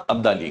Ahmad Shah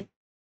Abdali.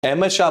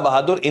 Ahmad Shah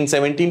Bahadur in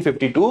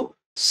 1752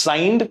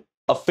 signed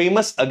a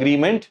famous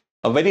agreement,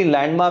 a very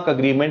landmark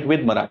agreement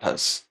with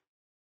Marathas.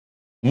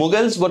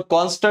 Mughals were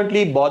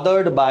constantly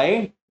bothered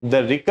by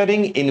the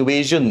recurring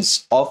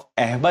invasions of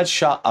Ahmad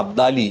Shah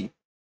Abdali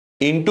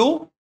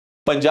into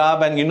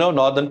Punjab and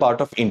northern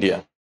part of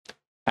India.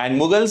 And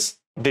Mughals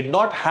did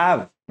not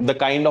have the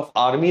kind of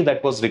army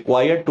that was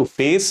required to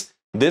face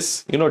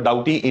this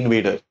doughty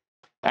invader.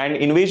 And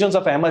invasions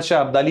of Ahmad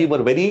Shah Abdali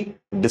were very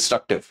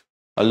destructive.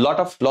 A lot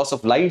of loss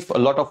of life, a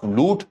lot of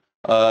loot,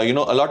 a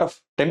lot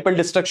of temple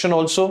destruction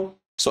also.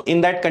 So in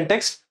that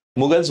context,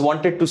 Mughals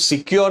wanted to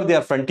secure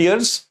their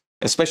frontiers,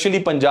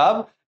 especially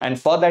Punjab, and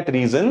for that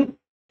reason,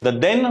 the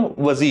then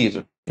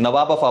Wazir,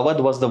 Nawab of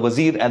Awadh was the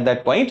Wazir at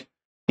that point.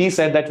 He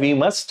said that we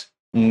must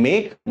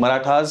make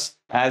Marathas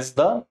as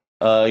the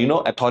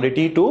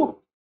authority to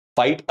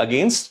fight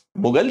against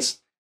Mughals,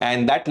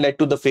 and that led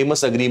to the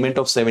famous agreement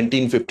of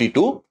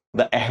 1752,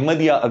 the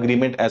Ahmadiyya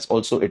agreement as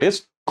also it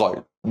is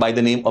called, by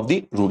the name of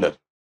the ruler.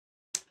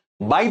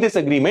 By this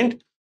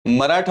agreement,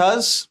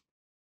 Marathas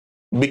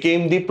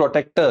became the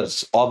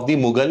protectors of the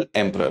Mughal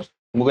emperor.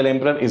 Mughal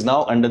emperor is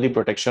now under the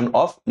protection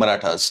of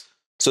Marathas.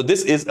 So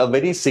this is a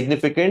very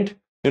significant,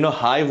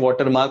 high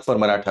watermark for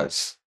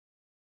Marathas.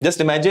 Just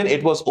imagine,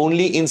 it was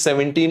only in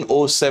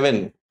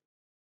 1707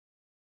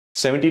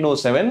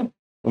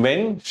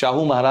 when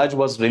Shahu Maharaj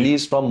was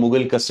released from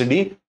Mughal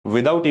custody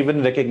without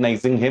even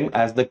recognizing him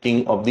as the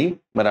king of the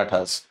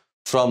Marathas.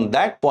 From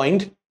that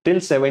point till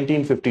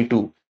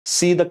 1752,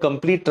 see the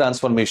complete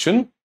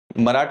transformation.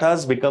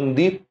 Marathas become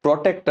the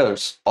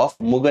protectors of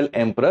Mughal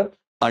emperor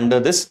under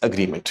this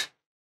agreement.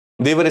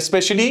 They were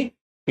especially,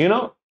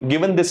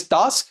 given this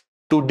task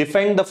to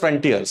defend the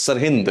frontier,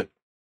 Sarhind,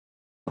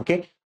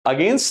 okay,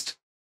 against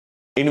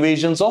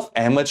invasions of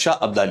Ahmad Shah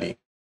Abdali.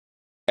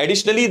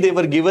 Additionally, they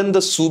were given the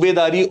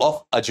Subedari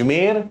of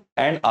Ajmer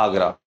and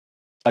Agra.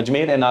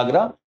 Ajmer and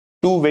Agra,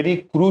 two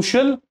very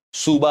crucial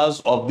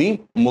subas of the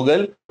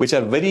Mughal, which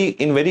are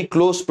in very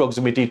close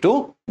proximity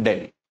to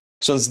Delhi.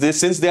 So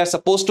since they are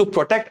supposed to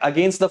protect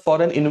against the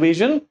foreign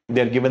invasion,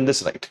 they are given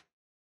this right.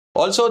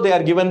 Also, they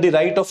are given the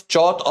right of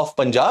Chaut of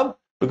Punjab,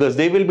 because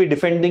they will be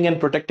defending and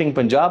protecting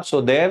Punjab.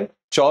 So their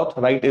Chaut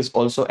right is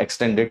also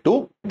extended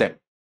to them.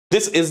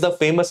 This is the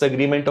famous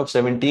agreement of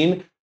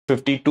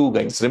 1752,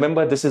 guys.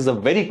 Remember, this is a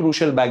very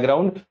crucial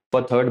background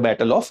for Third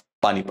Battle of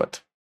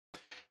Panipat.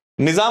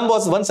 Nizam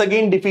was once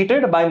again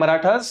defeated by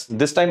Marathas,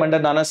 this time under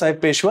Nana Sahib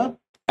Peshwa,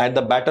 at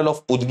the Battle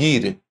of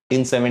Udgir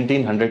in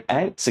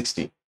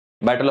 1760.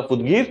 Battle of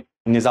Udgir,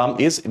 Nizam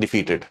is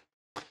defeated.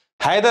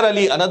 Hyder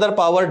Ali, another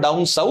power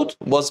down south,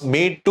 was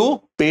made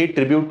to pay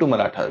tribute to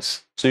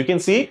Marathas. So you can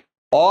see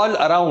all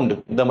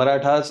around the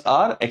Marathas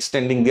are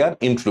extending their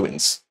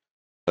influence.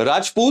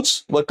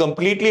 Rajputs were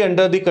completely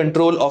under the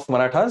control of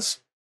Marathas.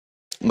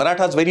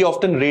 Marathas very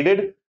often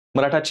raided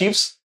Maratha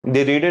chiefs.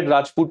 They raided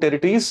Rajput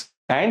territories,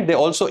 and they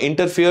also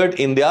interfered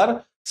in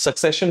their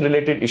succession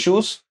related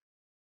issues,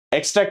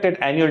 extracted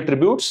annual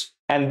tributes,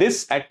 and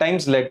this at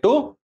times led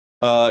to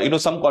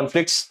some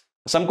conflicts,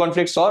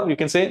 or you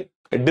can say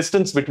a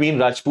distance between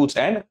Rajputs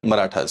and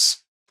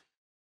Marathas.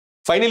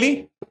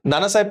 Finally,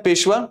 Nana Sahib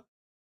Peshwa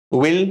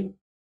will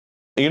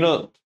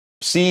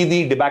see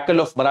the debacle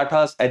of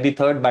Marathas at the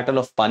Third Battle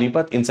of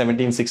Panipat in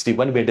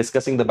 1761. We are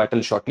discussing the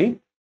battle shortly.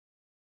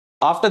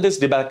 After this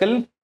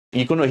debacle,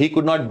 he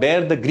could not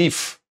bear the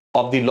grief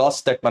of the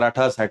loss that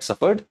Marathas had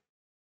suffered.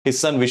 His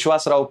son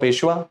Vishwasrao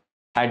Peshwa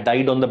had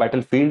died on the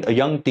battlefield, a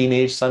young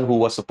teenage son who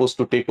was supposed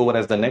to take over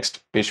as the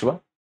next Peshwa.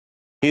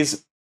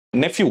 His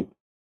nephew,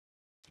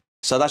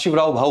 his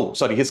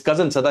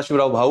cousin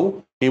Sadashivrao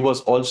Bhau, he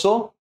was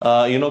also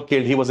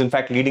killed. He was in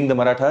fact leading the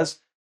Marathas.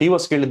 He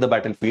was killed in the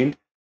battlefield.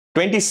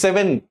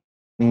 27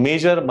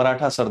 major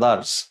Maratha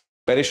Sardars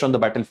perished on the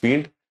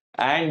battlefield,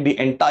 and the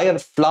entire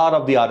flower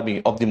of the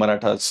army of the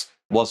Marathas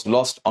was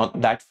lost on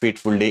that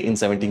fateful day in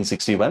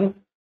 1761.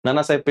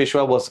 Nana Sahib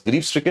Peshwa was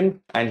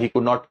grief-stricken, and he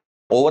could not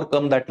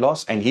overcome that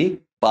loss, and he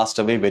passed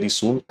away very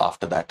soon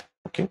after that.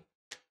 Okay.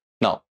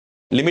 Now,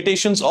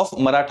 limitations of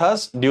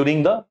Marathas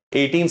during the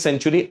 18th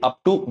century up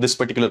to this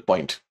particular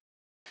point.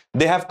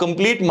 They have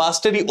complete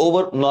mastery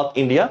over North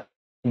India,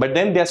 but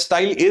then their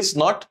style is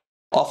not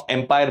of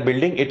empire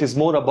building. It is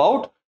more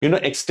about,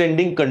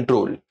 extending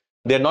control.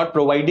 They are not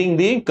providing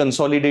the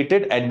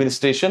consolidated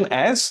administration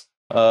as,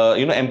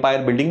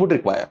 empire building would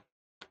require.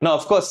 Now,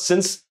 of course,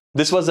 since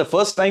this was the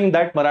first time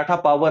that Maratha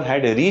power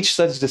had reached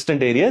such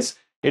distant areas,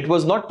 it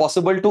was not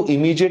possible to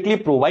immediately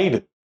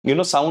provide,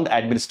 sound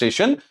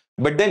administration,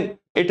 but then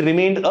it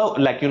remained a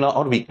lacuna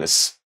or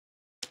weakness.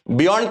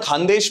 Beyond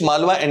Khandesh,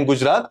 Malwa and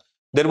Gujarat,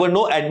 there were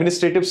no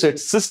administrative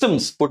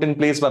systems put in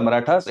place by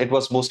Marathas. It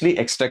was mostly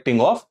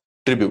extracting of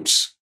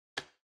tributes.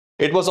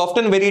 It was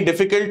often very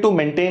difficult to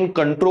maintain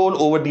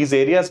control over these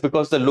areas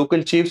because the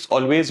local chiefs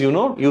always,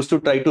 used to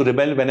try to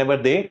rebel whenever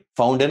they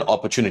found an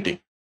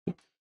opportunity.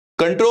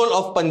 Control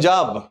of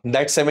Punjab,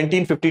 that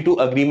 1752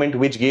 agreement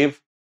which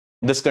gave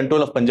this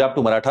control of Punjab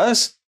to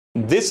Marathas,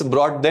 this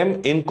brought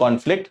them in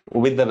conflict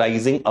with the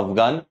rising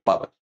Afghan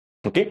power.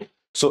 Okay,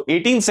 so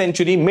 18th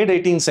century, mid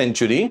 18th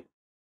century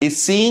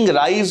is seeing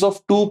rise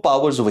of two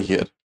powers over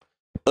here.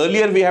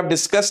 Earlier we have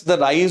discussed the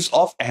rise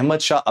of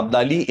Ahmad Shah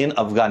Abdali in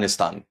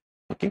Afghanistan.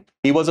 Okay,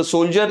 he was a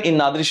soldier in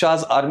Nadir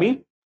Shah's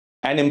army,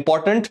 an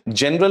important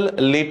general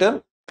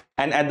later,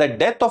 and at the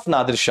death of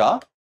Nadir Shah,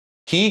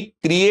 he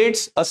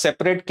creates a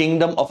separate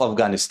kingdom of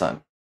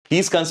Afghanistan. He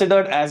is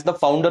considered as the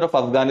founder of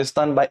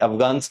Afghanistan by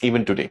Afghans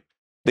even today.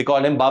 They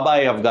call him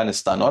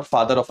Baba-e-Afghanistan or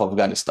father of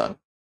Afghanistan.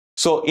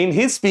 So in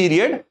his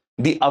period,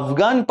 the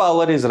Afghan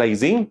power is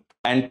rising,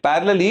 and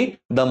parallelly,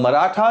 the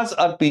Marathas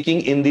are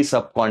peaking in the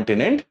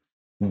subcontinent.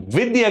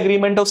 With the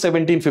agreement of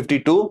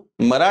 1752,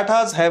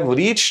 Marathas have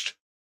reached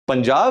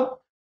Punjab.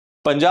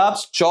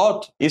 Punjab's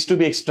Chauth is to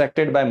be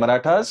extracted by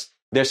Marathas.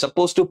 They're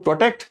supposed to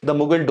protect the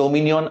Mughal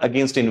dominion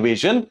against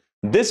invasion.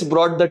 This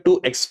brought the two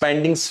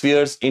expanding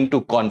spheres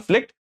into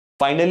conflict,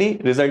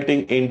 finally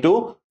resulting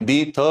into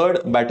the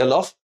Third Battle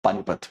of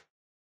Panipat.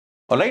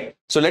 All right,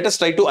 so let us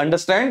try to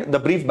understand the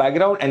brief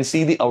background and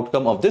see the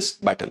outcome of this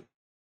battle.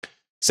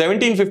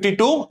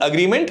 1752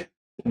 agreement,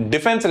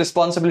 defense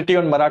responsibility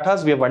on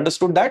Marathas, we have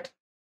understood that.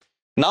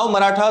 Now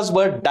Marathas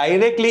were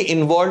directly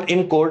involved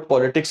in court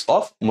politics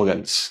of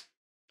Mughals.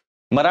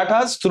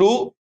 Marathas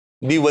through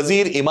the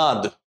Wazir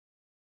Imad.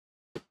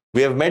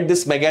 We have met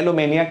this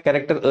megalomaniac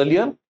character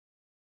earlier.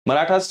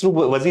 Marathas through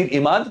Wazir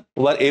Imad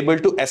were able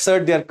to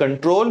assert their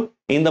control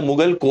in the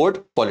Mughal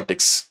court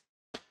politics.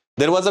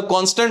 There was a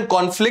constant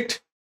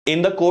conflict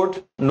in the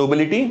court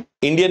nobility,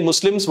 Indian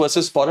Muslims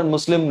versus foreign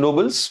Muslim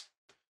nobles.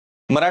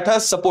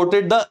 Marathas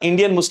supported the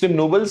Indian Muslim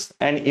nobles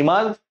and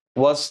Imad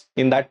was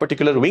in that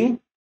particular wing.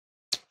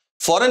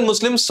 Foreign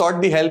Muslims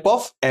sought the help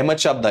of Ahmad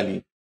Shah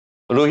Abdali.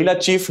 Rohilla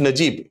chief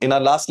Najib. In our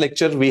last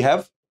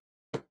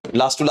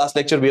to last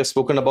lecture, we have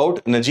spoken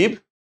about Najib.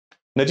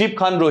 Najib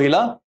Khan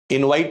Rohilla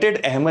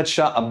invited Ahmad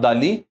Shah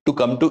Abdali to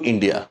come to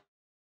India.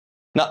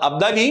 Now,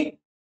 Abdali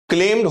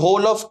claimed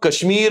whole of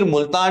Kashmir,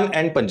 Multan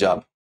and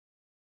Punjab.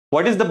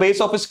 What is the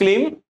base of his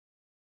claim?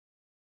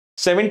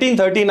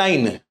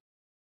 1739,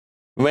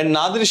 when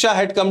Nadir Shah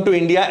had come to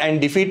India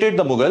and defeated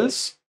the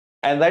Mughals,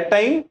 at that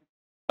time,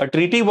 a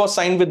treaty was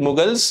signed with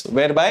Mughals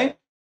whereby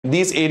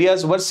these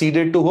areas were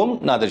ceded to whom?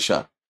 Nadir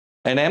Shah.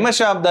 And Ahmad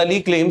Shah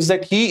Abdali claims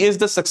that he is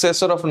the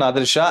successor of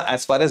Nadir Shah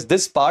as far as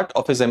this part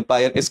of his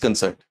empire is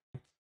concerned.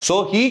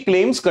 So he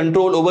claims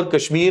control over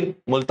Kashmir,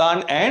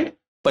 Multan and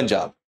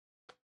Punjab.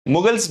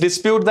 Mughals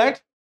dispute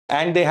that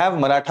and they have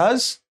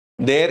Marathas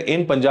there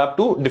in Punjab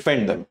to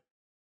defend them.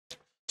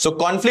 So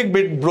conflict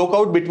broke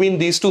out between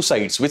these two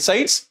sides. Which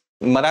sides?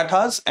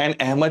 Marathas and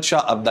Ahmad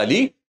Shah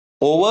Abdali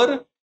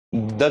over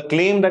the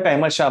claim that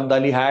Ahmad Shah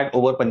Abdali had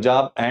over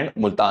Punjab and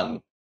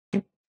Multan.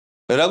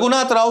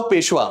 Raghunath Rao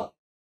Peshwa,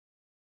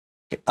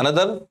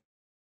 another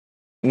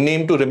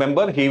name to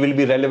remember. He will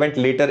be relevant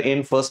later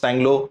in First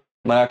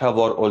Anglo-Maratha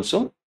War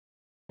also.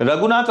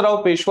 Raghunath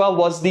Rao Peshwa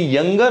was the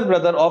younger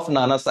brother of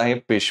Nana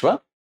Sahib Peshwa.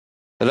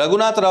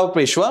 Raghunath Rao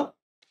Peshwa,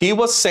 he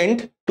was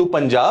sent to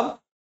Punjab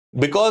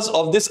because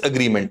of this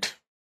agreement.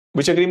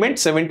 Which agreement?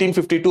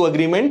 1752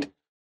 agreement.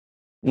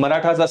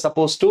 Marathas are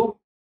supposed to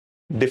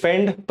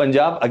defend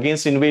Punjab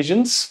against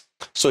invasions.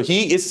 So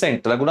he is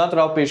sent. Raghunath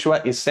Rao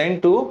Peshwa is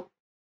sent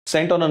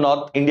on a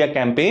North India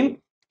campaign.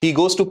 He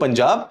goes to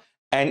Punjab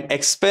and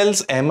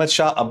expels Ahmad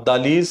Shah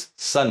Abdali's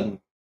son,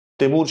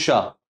 Timur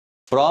Shah,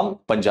 from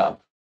Punjab.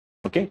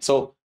 Okay,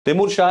 so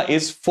Timur Shah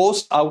is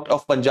forced out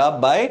of Punjab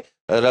by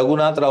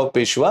Raghunath Rao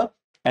Peshwa,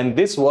 and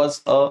this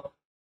was a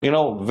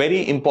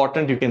very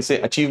important, you can say,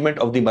 achievement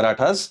of the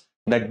Marathas,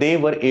 that they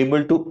were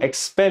able to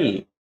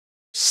expel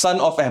son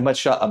of Ahmad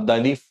Shah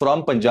Abdali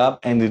from Punjab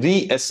and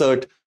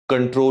reassert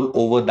control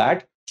over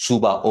that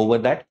Suba, over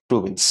that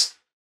province.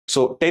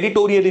 So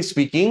territorially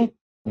speaking,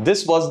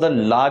 this was the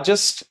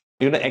largest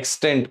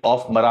extent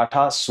of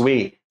Maratha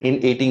sway in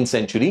 18th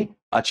century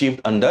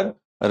achieved under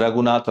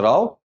Raghunath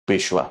Rao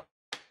Peshwa.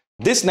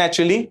 This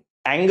naturally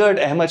angered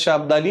Ahmad Shah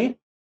Abdali,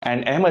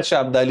 and Ahmad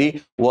Shah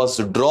Abdali was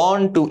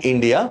drawn to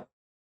India.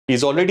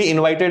 He's already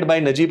invited by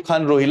Najib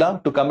Khan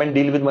Rohilla to come and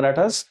deal with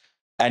Marathas,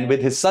 and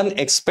with his son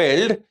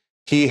expelled,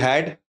 he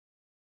had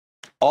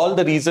all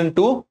the reason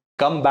to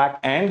come back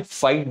and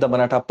fight the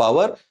Maratha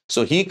power.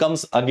 So he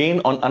comes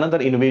again on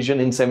another invasion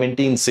in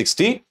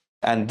 1760,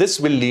 and this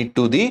will lead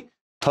to the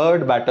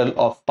third battle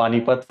of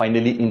Panipat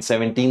finally in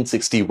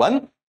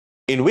 1761,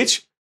 in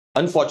which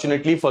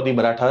unfortunately for the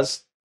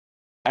Marathas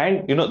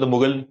and the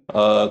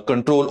Mughal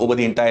control over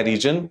the entire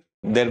region,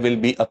 there will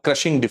be a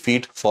crushing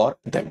defeat for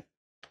them.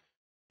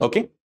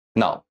 Okay,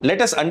 now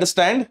let us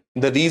understand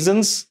the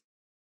reasons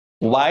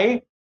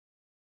why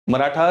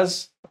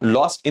Marathas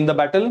lost in the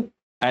battle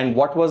and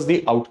what was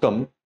the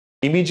outcome,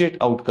 immediate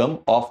outcome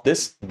of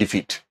this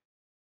defeat.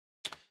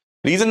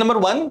 Reason number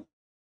one,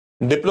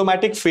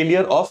 diplomatic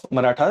failure of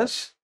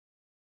Marathas.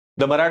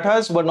 The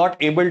Marathas were not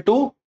able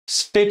to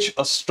stitch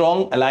a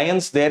strong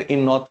alliance there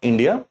in North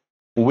India,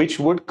 which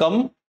would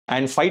come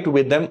and fight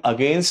with them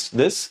against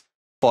this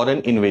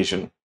foreign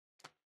invasion.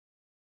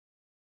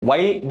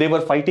 While they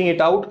were fighting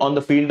it out on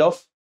the field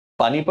of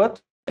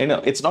Panipat,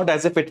 it's not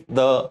as if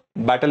the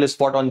battle is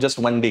fought on just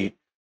one day.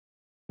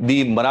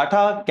 The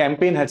Maratha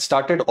campaign had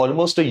started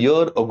almost a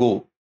year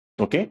ago,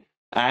 okay?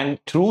 And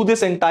through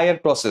this entire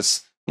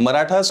process,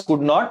 Marathas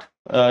could not,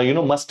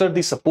 muster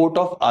the support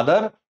of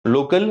other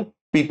local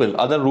people,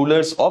 other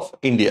rulers of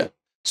India.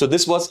 So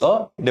this was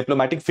a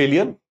diplomatic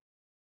failure.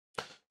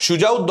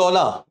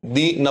 Shujauddaulah,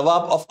 the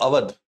Nawab of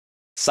Awadh,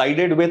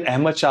 sided with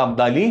Ahmad Shah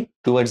Abdali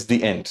towards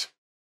the end.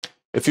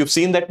 If you've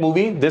seen that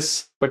movie,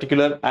 this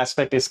particular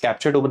aspect is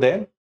captured over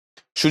there.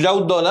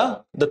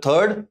 Shujauddaulah, the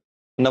third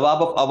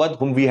Nawab of Awadh,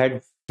 whom we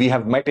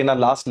have met in our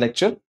last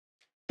lecture,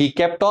 he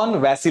kept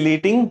on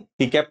vacillating,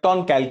 he kept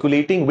on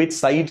calculating which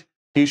side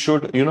he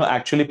should,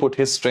 actually put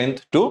his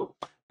strength to,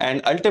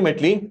 and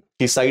ultimately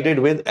he sided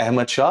with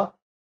Ahmad Shah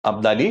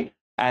Abdali,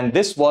 and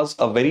this was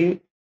a very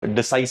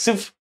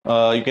decisive,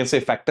 you can say,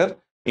 factor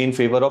in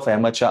favor of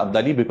Ahmad Shah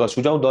Abdali, because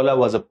Shujauddaulah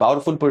was a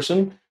powerful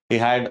person, he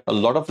had a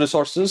lot of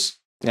resources,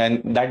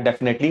 and that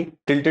definitely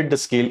tilted the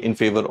scale in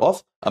favor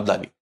of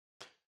Abdali.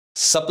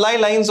 Supply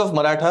lines of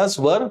Marathas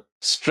were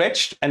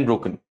stretched and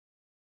broken.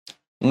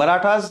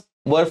 Marathas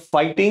were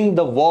fighting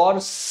the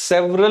war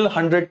several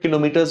hundred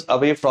kilometers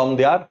away from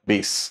their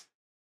base,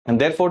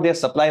 and therefore their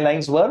supply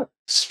lines were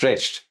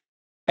stretched.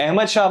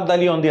 Ahmad Shah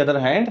Abdali, on the other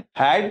hand,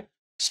 had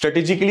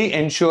strategically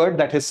ensured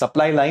that his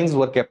supply lines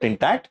were kept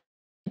intact,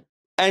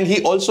 and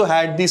he also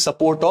had the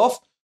support of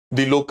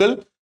the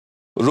local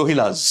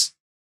Rohillas.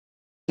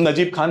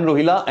 Najib Khan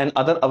Rohilla and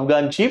other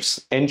Afghan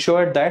chiefs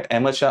ensured that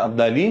Ahmad Shah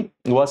Abdali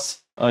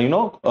was,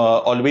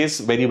 always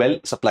very well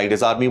supplied.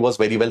 His army was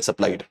very well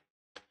supplied.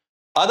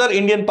 Other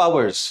Indian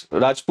powers,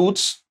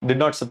 Rajputs did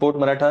not support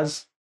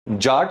Marathas.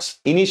 Jats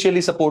initially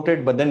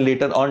supported, but then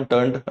later on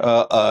turned,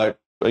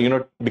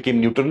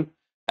 became neutral.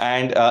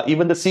 And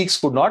even the Sikhs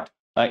could not,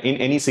 in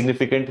any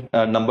significant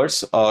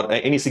numbers or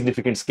any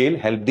significant scale,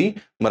 help the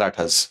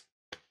Marathas.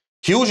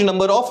 Huge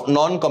number of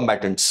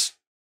non-combatants.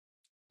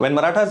 When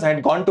Marathas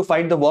had gone to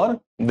fight the war,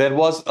 there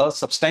was a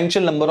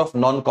substantial number of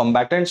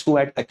non-combatants who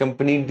had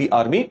accompanied the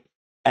army,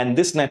 and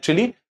this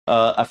naturally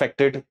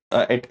affected,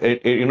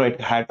 it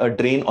had a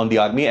drain on the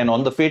army, and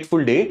on the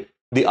fateful day,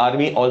 the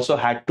army also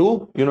had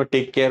to,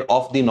 take care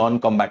of the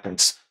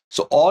non-combatants.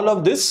 So all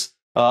of this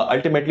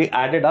ultimately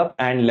added up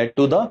and led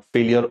to the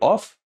failure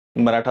of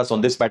Marathas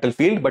on this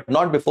battlefield, but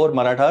not before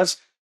Marathas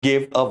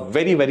gave a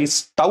very, very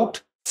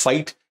stout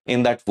fight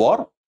in that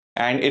war,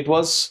 and it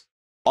was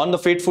on the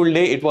fateful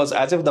day, it was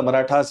as if the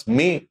Marathas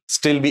may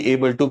still be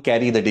able to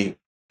carry the day.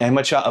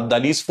 Ahmad Shah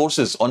Abdali's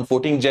forces on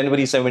 14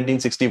 January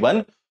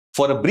 1761,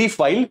 for a brief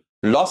while,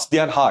 lost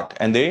their heart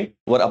and they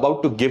were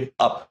about to give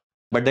up.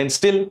 But then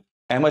still,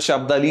 Ahmad Shah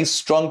Abdali's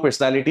strong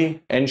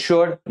personality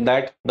ensured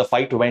that the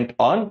fight went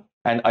on,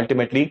 and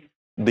ultimately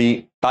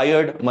the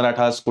tired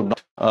Marathas could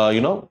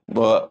not,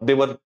 they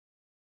were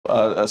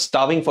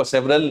starving for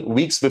several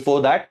weeks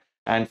before that,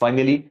 and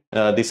finally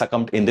they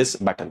succumbed in this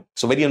battle.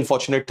 So very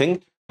unfortunate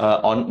thing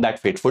on that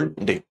fateful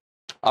day.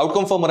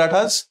 Outcome for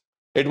Marathas,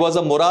 it was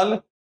a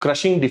morale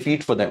crushing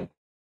defeat for them.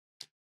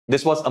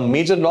 This was a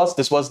major loss.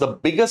 This was the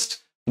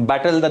biggest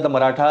battle that the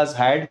Marathas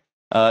had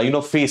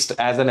faced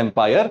as an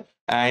empire,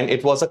 and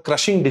it was a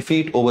crushing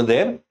defeat over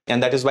there,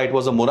 and that is why it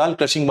was a morale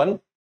crushing one.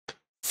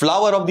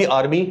 Flower of the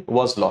army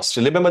was lost.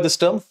 Remember this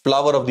term,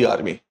 flower of the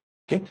army.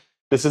 Okay,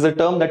 this is a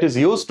term that is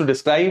used to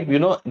describe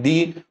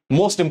the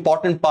most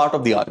important part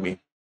of the army.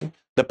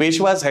 The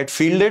Peshwas had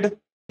fielded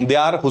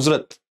their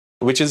Huzrat,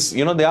 which is,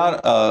 they are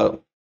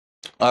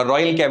a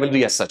royal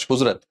cavalry as such,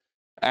 Huzrat.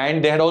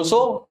 And they had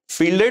also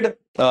fielded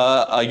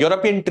a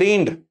European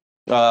trained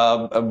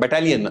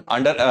battalion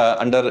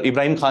under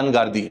Ibrahim Khan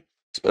Gardi.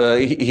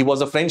 He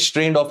was a French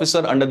trained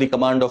officer under the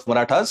command of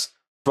Marathas,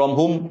 from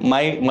whom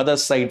my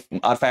mother's side,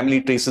 our family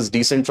traces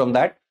descent from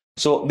that.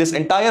 So this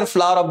entire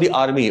flower of the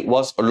army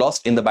was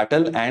lost in the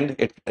battle, and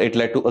it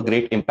led to a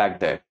great impact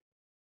there.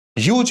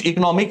 Huge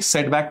economic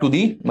setback to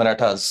the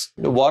Marathas.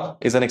 The war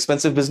is an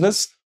expensive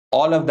business.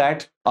 All of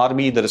that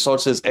army, the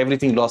resources,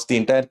 everything lost. The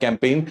entire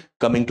campaign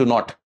coming to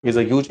naught is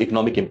a huge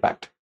economic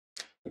impact.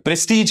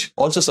 Prestige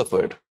also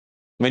suffered.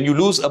 When you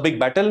lose a big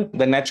battle,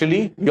 then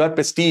naturally your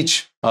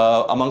prestige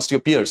amongst your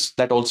peers,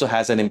 that also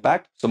has an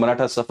impact. So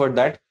Marathas suffered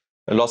that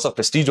loss of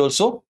prestige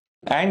also,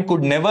 and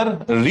could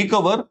never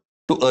recover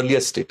to earlier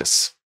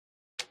status.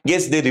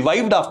 Yes, they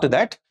revived after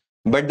that,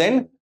 but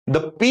then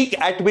the peak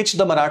at which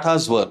the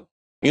Marathas were,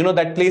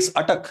 that place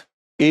Atak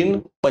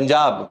in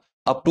Punjab,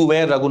 up to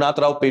where Raghunath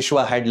Rao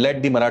Peshwa had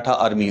led the Maratha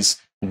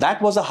armies,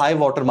 that was a high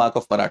watermark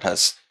of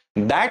Marathas.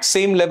 That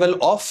same level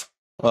of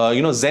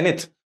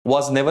zenith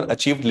was never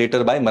achieved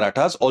later by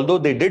Marathas, although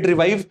they did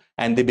revive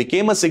and they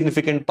became a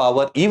significant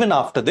power even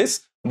after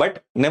this,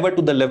 but never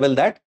to the level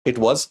that it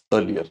was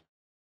earlier.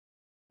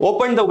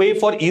 Opened the way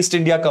for East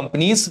India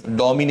Company's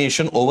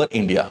domination over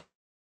India.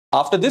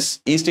 After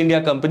this, East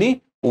India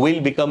Company will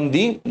become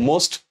the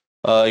most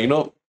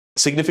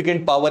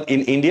significant power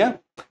in India.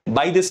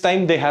 By this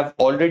time, they have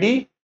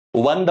already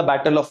won the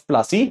Battle of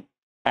Plassey,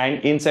 and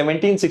in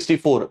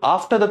 1764,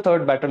 after the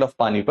Third Battle of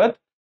Panipat,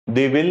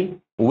 they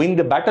will win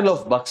the Battle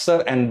of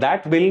Buxar, and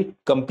that will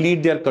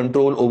complete their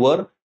control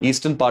over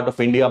eastern part of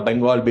India,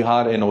 Bengal,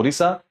 Bihar, and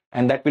Orissa,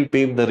 and that will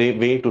pave the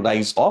way to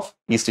rise of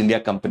East India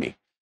Company.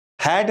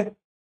 Had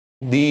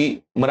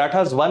the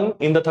Marathas won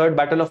in the Third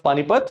Battle of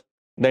Panipat,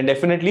 then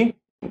definitely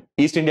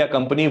East India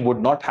Company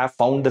would not have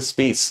found the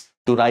space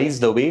to rise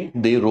the way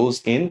they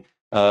rose in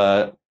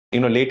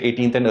late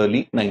 18th and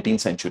early 19th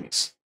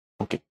centuries.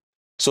 Okay,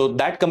 so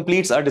that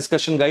completes our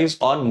discussion, guys,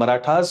 on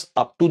Marathas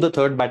up to the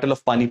Third Battle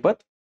of Panipat.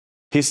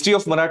 History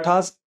of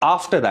Marathas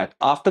after that,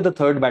 after the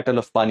Third Battle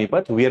of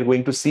Panipat, we are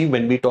going to see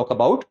when we talk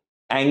about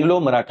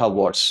Anglo-Maratha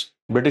Wars,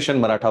 British and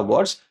Maratha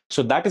Wars.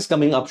 So that is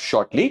coming up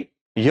shortly.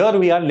 Here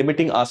we are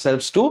limiting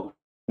ourselves to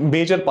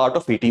major part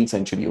of 18th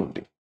century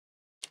only.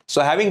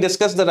 So having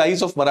discussed the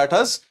rise of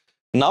Marathas,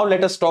 now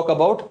let us talk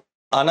about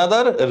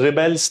another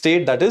rebel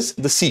state, that is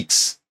the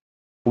Sikhs.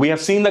 We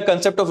have seen the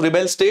concept of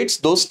rebel states,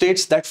 those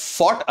states that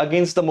fought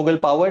against the Mughal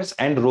powers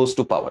and rose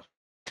to power.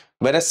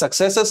 Whereas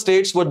successor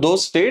states were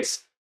those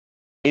states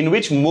in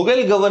which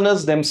Mughal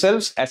governors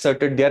themselves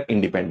asserted their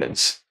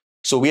independence.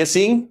 So we are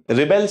seeing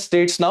rebel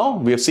states now.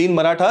 We have seen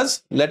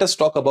Marathas. Let us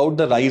talk about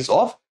the rise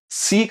of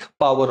Sikh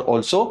power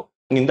also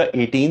in the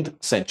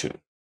 18th century.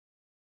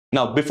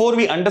 Now, before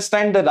we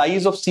understand the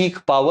rise of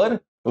Sikh power,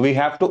 we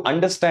have to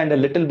understand a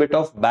little bit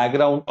of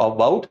background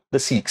about the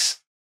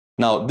Sikhs.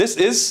 Now, this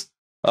is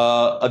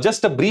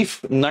just a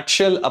brief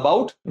nutshell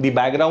about the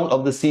background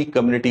of the Sikh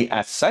community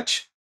as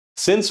such.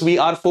 Since we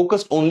are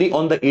focused only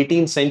on the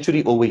 18th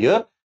century over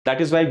here,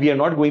 that is why we are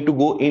not going to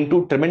go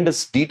into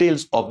tremendous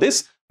details of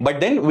this, but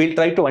then we'll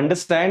try to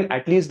understand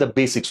at least the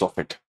basics of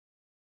it.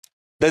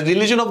 The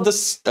religion of the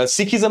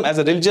Sikhism as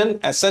a religion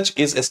as such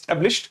is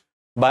established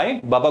by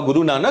Baba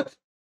Guru Nanak,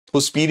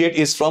 whose period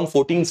is from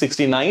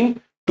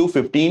 1469 to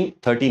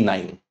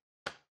 1539.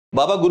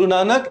 Baba Guru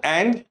Nanak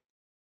and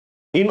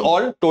in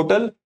all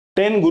total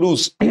 10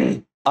 gurus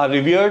are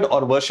revered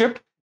or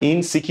worshipped in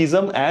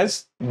Sikhism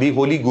as the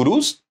holy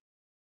gurus.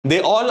 They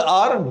all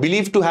are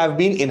believed to have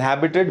been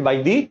inhabited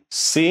by the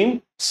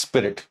same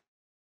spirit.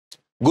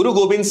 Guru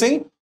Gobind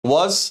Singh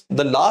was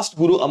the last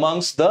guru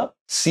amongst the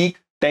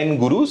Sikh 10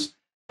 gurus,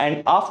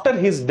 and after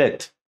his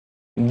death,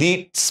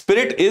 the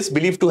spirit is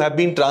believed to have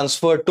been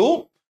transferred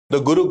to the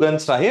Guru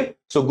Granth Sahib.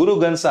 So Guru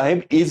Granth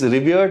Sahib is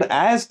revered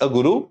as a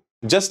guru,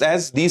 just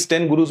as these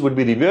 10 gurus would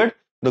be revered.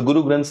 The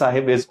Guru Granth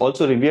Sahib is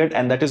also revered,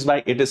 and that is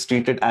why it is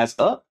treated as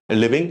a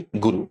living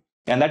guru.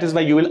 And that is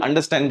why you will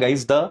understand,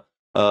 guys, the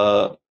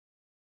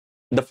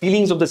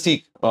feelings of the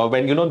Sikh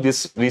when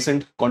this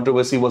recent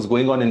controversy was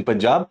going on in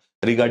Punjab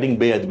regarding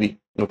Beadbi,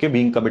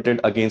 being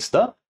committed against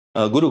the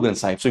Guru Granth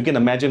Sahib. So you can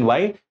imagine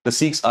why the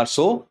Sikhs are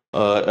so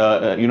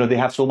they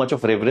have so much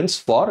of reverence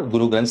for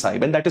Guru Granth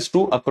Sahib, and that is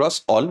true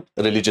across all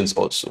religions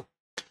also.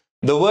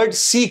 The word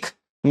Sikh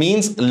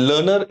means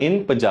learner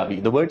in Punjabi.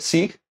 The word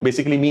Sikh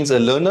basically means a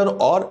learner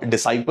or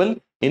disciple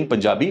in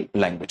Punjabi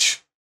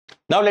language.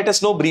 Now let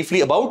us know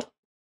briefly about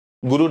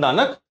Guru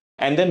Nanak,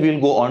 and then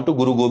we'll go on to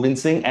Guru Gobind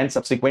Singh and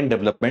subsequent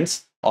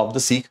developments of the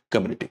Sikh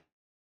community.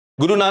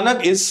 Guru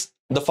Nanak is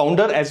the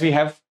founder, as we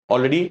have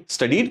already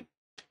studied.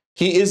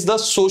 He is the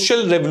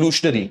social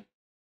revolutionary.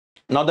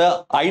 Now,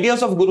 the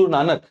ideas of Guru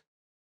Nanak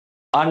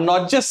are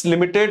not just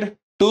limited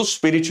to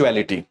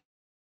spirituality.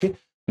 Okay?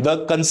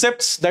 The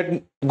concepts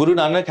that Guru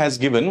Nanak has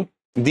given,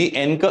 they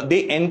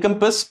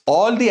encompass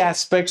all the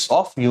aspects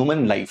of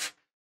human life.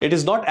 It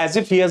is not as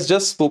if he has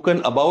just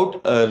spoken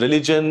about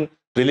religion,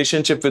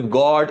 relationship with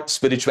God,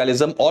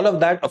 spiritualism. All of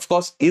that, of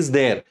course, is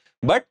there.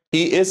 But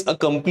he is a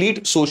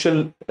complete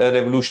social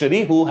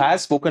revolutionary who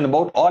has spoken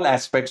about all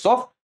aspects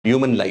of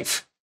human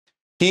life.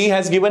 He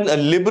has given a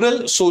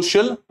liberal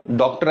social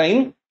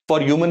doctrine for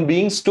human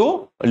beings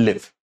to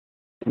live.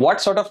 What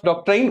sort of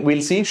doctrine?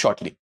 We'll see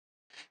shortly.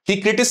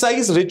 He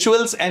criticized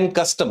rituals and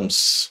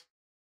customs.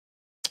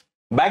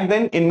 Back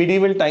then in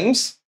medieval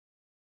times,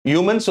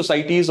 human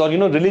societies or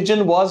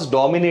religion was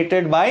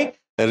dominated by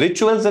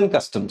rituals and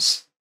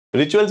customs.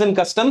 Rituals and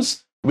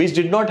customs which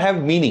did not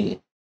have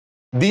meaning.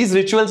 These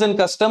rituals and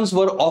customs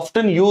were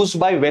often used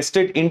by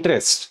vested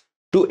interests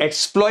to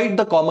exploit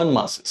the common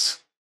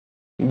masses.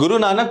 Guru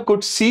Nanak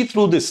could see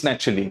through this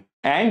naturally,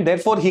 and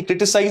therefore he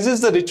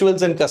criticizes the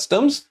rituals and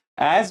customs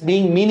as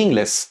being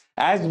meaningless,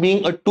 as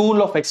being a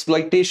tool of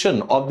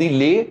exploitation of the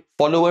lay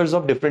followers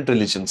of different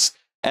religions.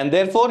 And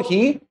therefore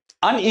he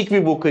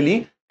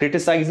unequivocally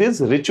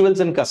criticizes rituals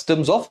and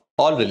customs of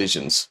all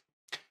religions.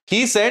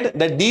 He said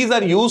that these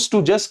are used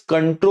to just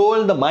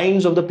control the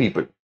minds of the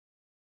people.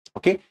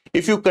 Okay,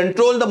 if you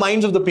control the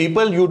minds of the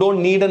people, you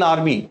don't need an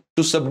army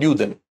to subdue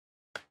them.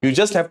 You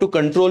just have to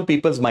control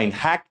people's mind,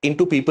 hack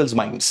into people's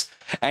minds.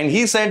 And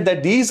he said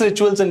that these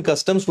rituals and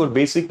customs were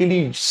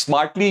basically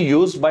smartly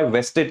used by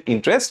vested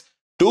interest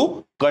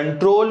to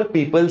control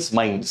people's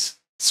minds.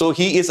 So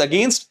he is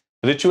against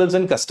rituals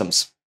and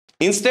customs.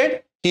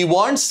 Instead, he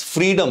wants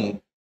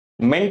freedom,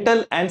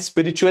 mental and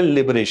spiritual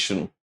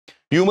liberation.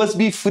 You must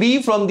be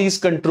free from these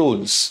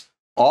controls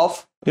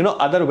of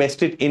other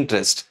vested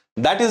interest.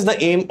 That is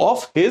the aim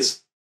of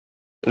his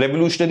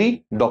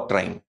revolutionary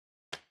doctrine.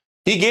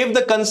 He gave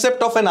the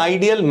concept of an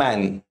ideal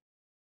man.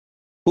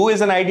 Who is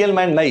an ideal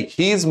man like?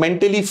 He is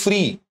mentally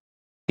free.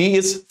 He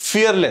is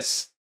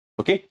fearless.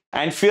 Okay.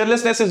 And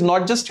fearlessness is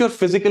not just your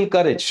physical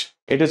courage.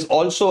 It is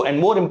also, and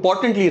more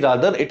importantly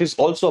rather, it is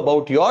also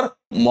about your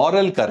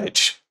moral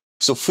courage.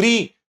 So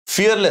free,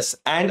 fearless,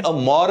 and a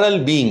moral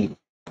being,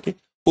 okay,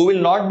 who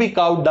will not be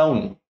cowed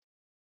down.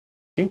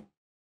 Okay.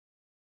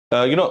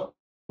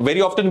 Very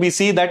often we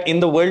see that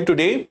in the world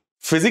today,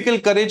 physical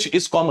courage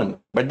is common,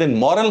 but then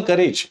moral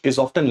courage is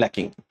often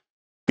lacking.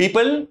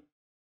 People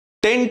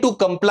tend to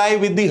comply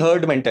with the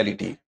herd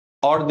mentality,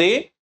 or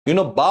they,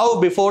 bow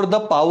before the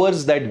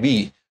powers that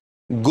be.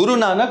 Guru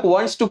Nanak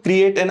wants to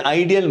create an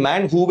ideal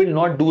man who will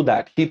not do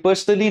that. He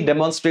personally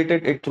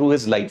demonstrated it through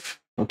his life.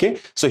 Okay,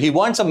 so he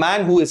wants a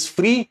man who is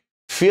free,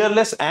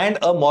 fearless, and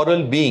a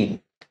moral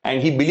being.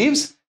 And he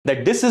believes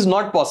that this is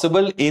not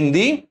possible in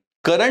the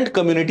current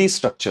community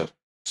structure.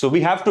 So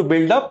we have to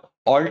build up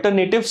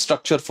alternative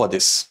structure for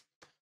this.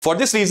 For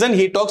this reason,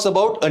 he talks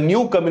about a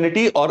new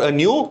community or a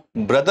new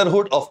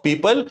brotherhood of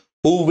people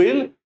who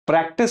will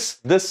practice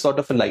this sort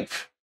of a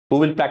life, who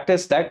will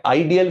practice that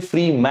ideal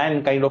free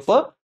man kind of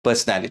a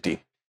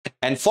personality.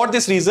 And for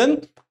this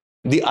reason,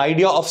 the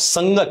idea of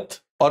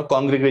Sangat or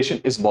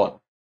congregation is born.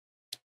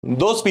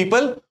 Those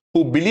people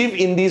who believe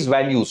in these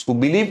values, who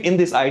believe in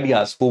these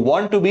ideas, who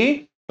want to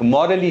be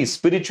morally,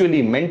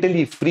 spiritually,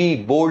 mentally free,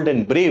 bold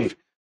and brave,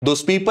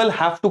 those people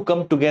have to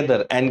come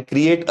together and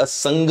create a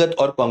Sangat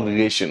or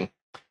congregation.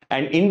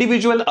 An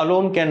individual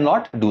alone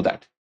cannot do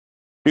that.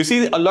 You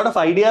see, a lot of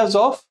ideas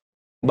of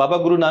Baba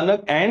Guru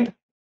Nanak and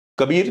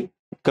Kabir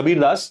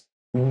Das,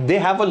 they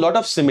have a lot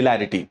of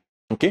similarity.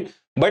 Okay,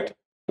 but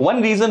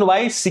one reason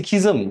why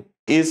Sikhism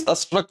is a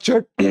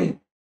structured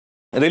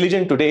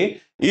religion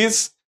today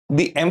is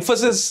the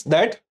emphasis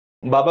that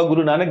Baba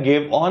Guru Nanak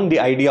gave on the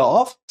idea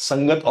of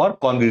Sangat or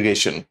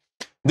congregation.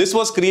 This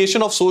was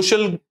creation of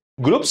social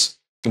groups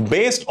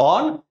based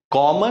on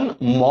common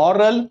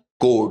moral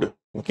code.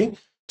 Okay,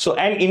 so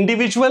an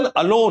individual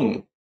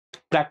alone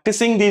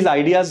practicing these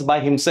ideas by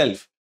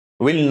himself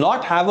will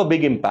not have a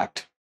big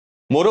impact.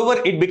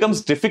 Moreover, it becomes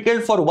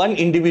difficult for one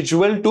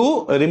individual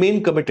to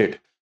remain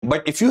committed.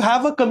 But if you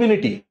have a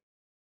community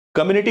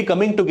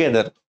coming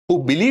together who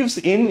believes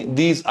in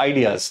these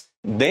ideas,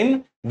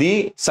 then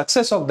the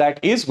success of that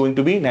is going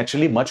to be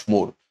naturally much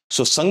more.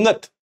 So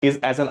Sangat is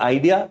as an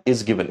idea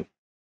is given.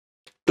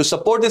 To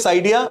support this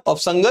idea of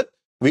Sangat,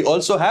 we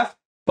also have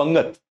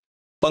Pangat.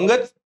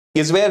 Pangat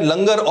is where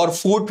langar or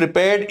food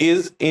prepared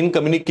is in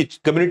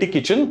community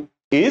kitchen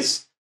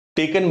is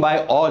taken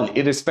by all,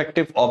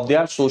 irrespective of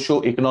their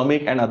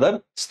socio-economic and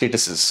other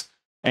statuses.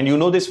 And you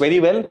know this very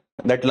well,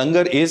 that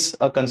langar is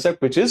a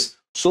concept which is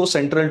so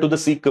central to the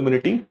Sikh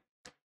community,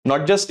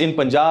 not just in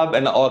Punjab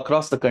and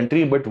across the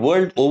country, but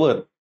world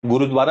over.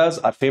 Gurudwaras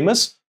are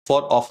famous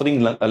for offering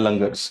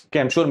langars.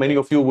 Okay, I'm sure many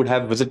of you would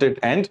have visited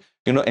and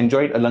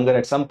enjoyed a langar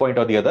at some point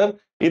or the other,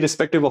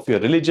 irrespective of your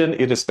religion,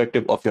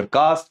 irrespective of your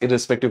caste,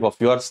 irrespective of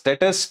your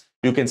status.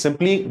 You can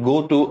simply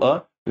go to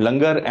a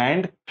langar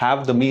and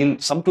have the meal,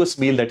 sumptuous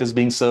meal that is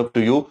being served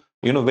to you,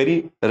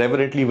 very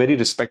reverently, very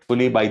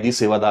respectfully by these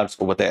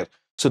sevadars over there.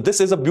 So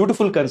this is a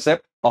beautiful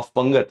concept of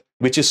Pangat,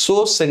 which is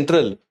so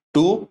central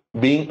to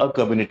being a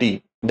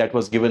community that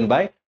was given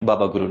by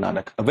Baba Guru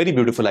Nanak. A very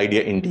beautiful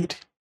idea indeed.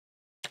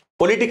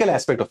 Political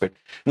aspect of it.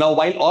 Now,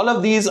 while all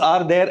of these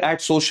are there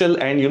at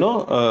social and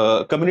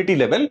community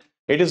level,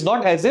 it is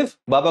not as if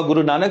Baba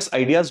Guru Nanak's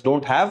ideas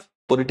don't have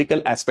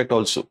political aspect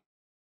also.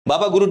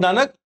 Baba Guru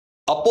Nanak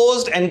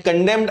opposed and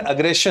condemned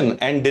aggression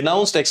and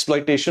denounced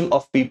exploitation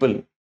of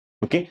people.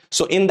 Okay,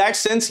 so in that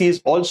sense, he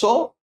is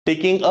also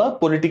taking a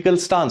political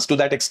stance to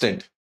that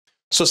extent.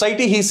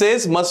 Society, he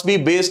says, must be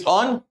based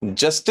on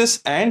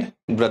justice and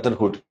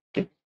brotherhood.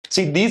 Okay,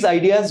 see, these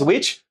ideas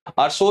which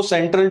are so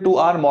central to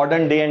our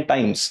modern day and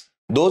times,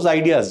 Those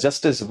ideas,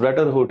 justice,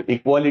 brotherhood,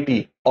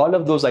 equality, all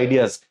of those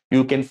ideas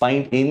you can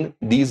find in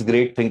these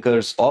great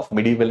thinkers of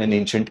medieval and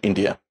ancient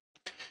India.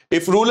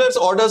 If rulers'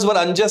 orders were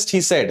unjust,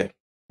 he said,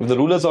 if the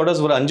rulers' orders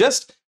were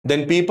unjust,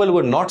 then people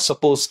were not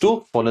supposed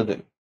to follow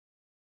them.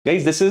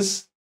 Guys, this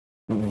is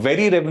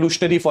very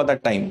revolutionary for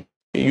that time.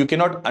 You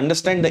cannot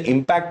understand the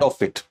impact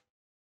of it.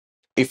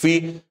 If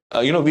we,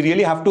 we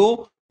really have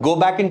to go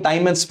back in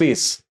time and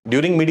space.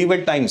 During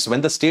medieval times,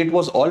 when the state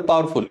was all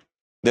powerful,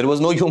 there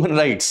was no human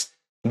rights,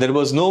 there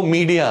was no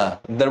media,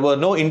 there were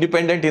no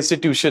independent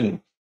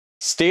institution.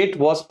 State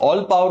was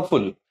all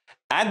powerful.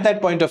 At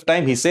that point of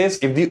time, he says,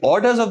 if the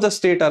orders of the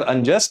state are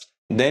unjust,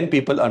 then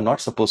people are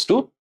not supposed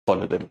to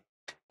follow them.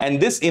 And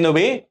this, in a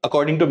way,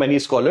 according to many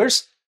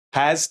scholars,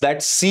 has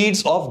that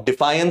seeds of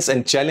defiance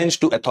and challenge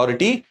to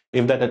authority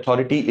if that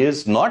authority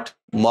is not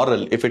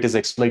moral, if it is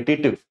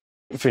exploitative,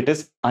 if it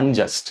is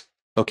unjust.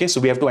 Okay,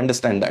 so we have to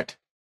understand that.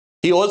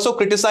 He also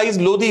criticized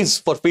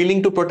Lodhis for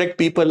failing to protect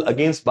people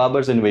against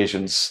Babur's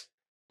invasions.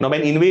 Now,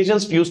 when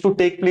invasions used to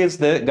take place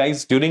there,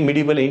 guys, during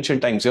medieval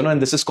ancient times,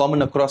 and this is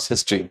common across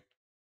history.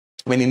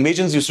 When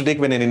invasions used to take,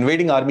 when an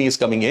invading army is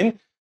coming in,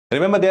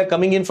 remember they are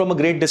coming in from a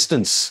great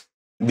distance.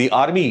 The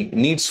army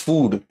needs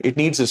food, it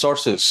needs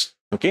resources.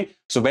 Okay,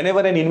 so whenever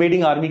an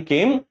invading army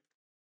came,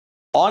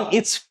 on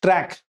its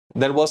track,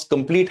 there was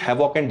complete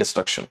havoc and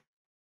destruction.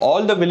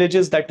 All the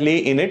villages that lay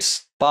in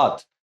its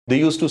path, they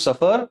used to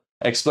suffer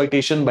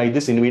exploitation by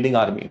this invading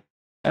army.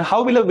 And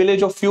how will a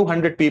village of few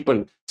hundred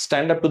people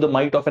stand up to the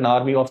might of an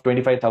army of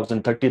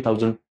 25,000,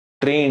 30,000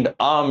 trained,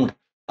 armed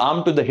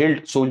to the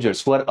hilt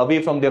soldiers who are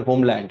away from their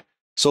homeland?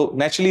 So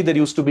naturally, there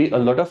used to be a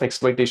lot of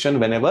exploitation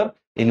whenever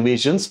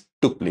invasions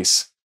took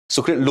place.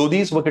 So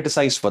Lodhis were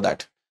criticized for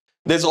that.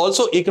 There's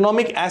also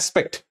economic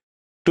aspect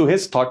to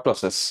his thought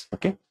process.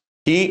 Okay,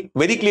 he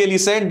very clearly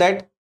said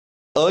that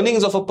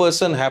earnings of a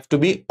person have to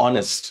be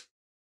honest.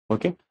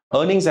 Okay,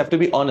 earnings have to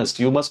be honest.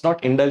 You must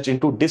not indulge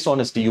into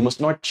dishonesty. You must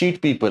not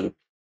cheat people.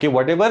 Okay,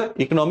 whatever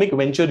economic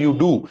venture you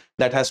do,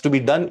 that has to be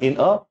done in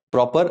a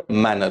proper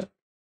manner.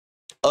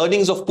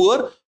 Earnings of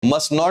poor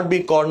must not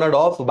be cornered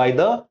off by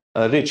the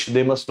rich.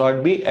 They must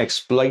not be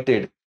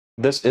exploited.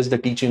 This is the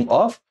teaching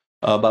of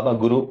Baba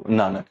Guru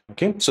Nanak.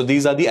 Okay, so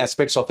these are the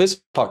aspects of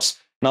his thoughts.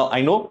 Now,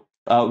 I know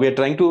we are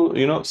trying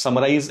to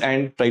summarize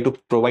and try to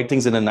provide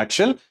things in a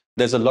nutshell.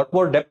 There's a lot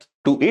more depth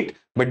to it,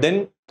 but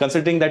then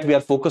considering that we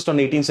are focused on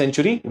 18th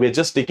century, we're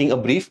just taking a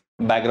brief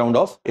background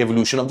of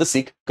evolution of the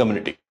Sikh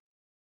community.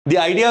 The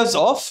ideas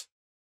of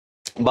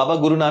Baba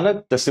Guru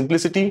Nanak, the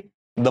simplicity,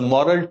 the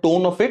moral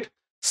tone of it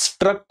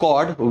struck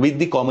chord with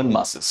the common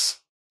masses,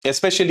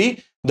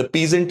 especially the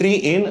peasantry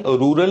in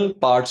rural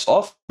parts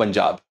of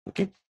Punjab.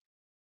 Okay,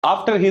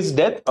 after his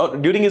death, or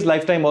during his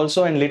lifetime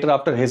also, and later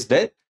after his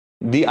death,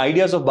 the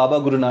ideas of Baba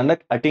Guru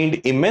Nanak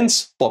attained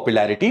immense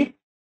popularity,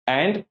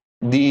 and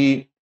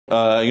the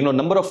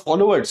number of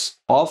followers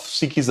of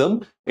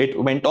Sikhism, it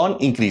went on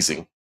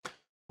increasing.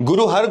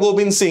 Guru Har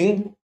Gobind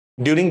Singh,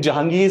 during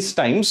Jahangir's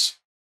times,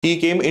 he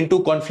came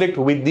into conflict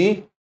with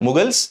the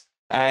Mughals,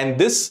 and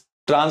this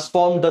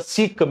transformed the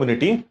Sikh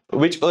community,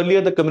 which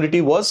earlier the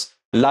community was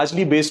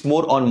largely based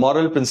more on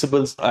moral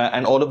principles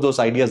and all of those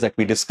ideas that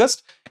we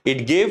discussed.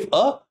 It gave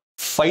a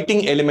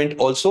fighting element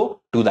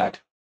also to that.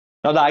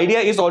 Now, the idea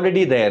is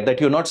already there that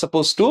you're not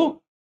supposed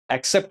to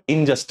accept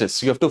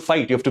injustice. You have to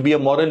fight. You have to be a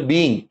moral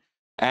being.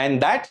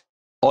 And that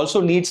also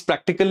needs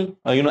practical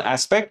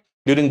aspect.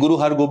 During Guru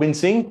Har Gobind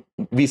Singh,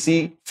 we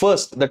see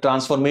first the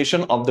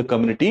transformation of the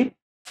community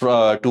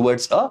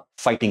towards a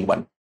fighting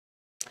one.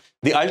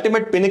 The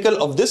ultimate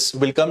pinnacle of this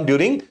will come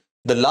during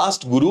the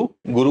last Guru,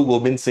 Guru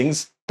Gobind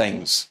Singh's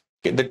times.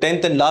 Okay, the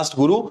 10th and last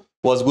Guru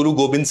was Guru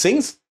Gobind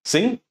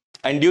Singh,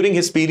 and during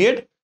his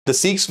period, the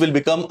Sikhs will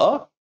become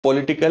a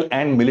political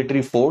and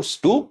military force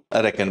to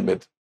reckon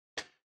with.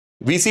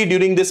 We see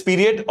during this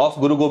period of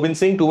Guru Gobind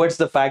Singh, towards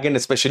the fag end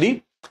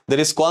especially, there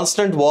is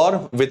constant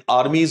war with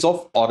armies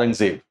of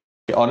Aurangzeb.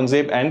 Okay,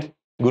 Aurangzeb and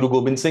Guru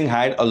Gobind Singh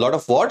had a lot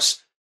of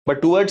wars,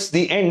 but towards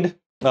the end,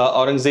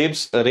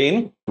 Aurangzeb's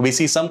reign, we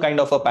see some kind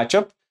of a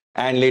patch-up,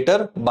 and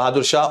later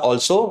Bahadur Shah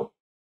also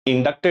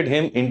inducted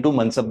him into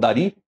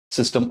Mansabdari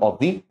system of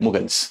the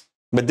Mughals.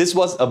 But this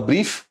was a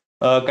brief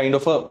kind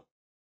of a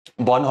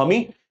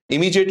bonhomie.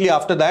 Immediately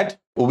after that,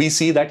 we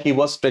see that he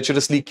was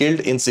treacherously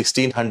killed in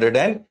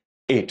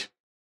 1608,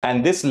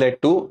 and this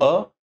led to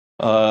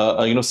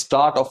a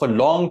start of a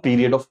long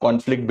period of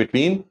conflict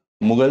between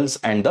Mughals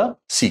and the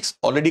Sikhs.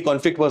 Already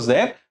conflict was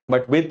there,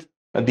 but with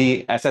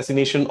the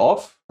assassination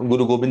of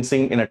Guru Gobind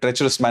Singh in a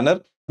treacherous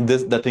manner,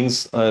 the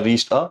things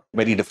reached a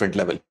very different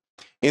level.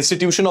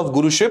 Institution of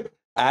Guruship,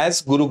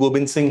 as Guru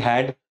Gobind Singh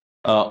had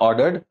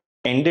ordered,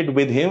 ended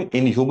with him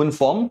in human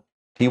form.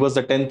 He was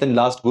the 10th and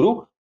last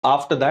Guru.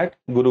 After that,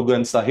 Guru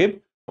Granth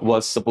Sahib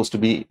was supposed to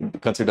be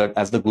considered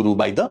as the Guru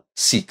by the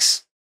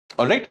Sikhs.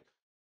 All right,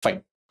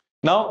 fine.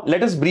 Now,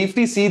 let us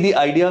briefly see the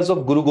ideas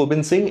of Guru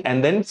Gobind Singh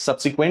and then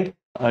subsequent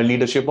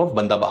leadership of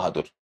Banda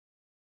Bahadur.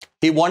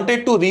 He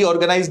wanted to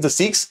reorganize the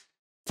Sikhs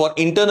for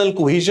internal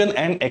cohesion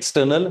and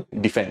external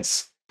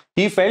defense.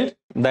 He felt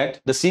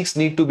that the Sikhs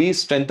need to be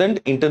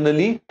strengthened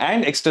internally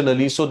and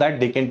externally so that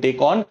they can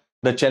take on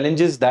the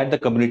challenges that the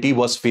community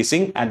was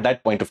facing at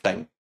that point of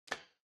time.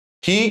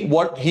 He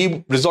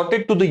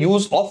resorted to the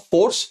use of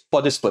force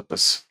for this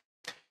purpose.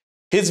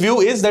 His view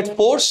is that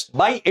force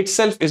by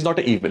itself is not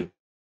an evil.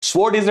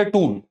 Sword is a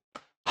tool.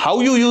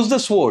 How you use the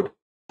sword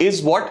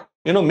is what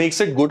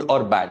makes it good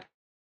or bad.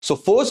 So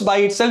force by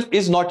itself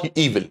is not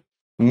evil.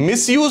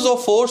 Misuse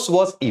of force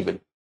was evil.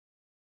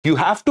 You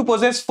have to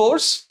possess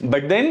force,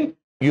 but then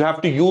you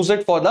have to use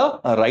it for the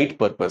right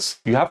purpose.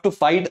 You have to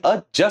fight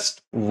a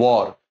just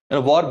war,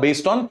 a war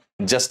based on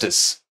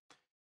justice.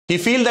 He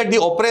feels that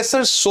the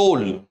oppressor's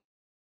soul,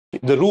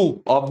 the ruh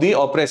of the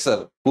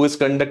oppressor who is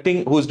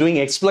doing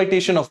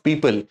exploitation of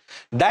people,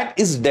 that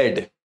is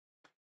dead.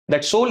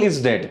 That soul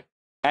is dead,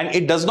 and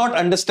it does not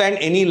understand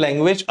any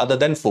language other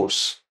than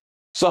force.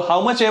 So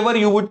how much ever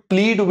you would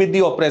plead with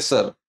the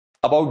oppressor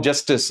about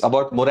justice,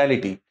 about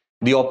morality,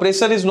 the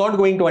oppressor is not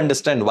going to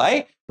understand.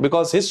 Why?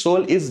 Because his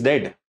soul is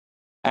dead,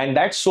 and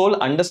that soul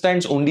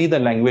understands only the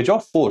language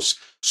of force.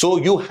 So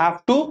you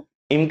have to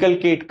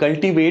inculcate,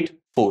 cultivate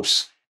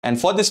force. And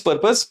for this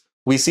purpose,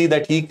 we see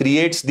that he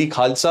creates the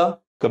Khalsa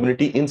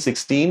community in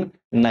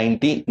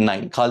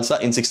 1699. Khalsa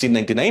in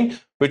 1699,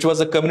 which was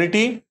a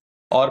community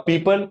or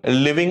people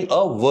living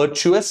a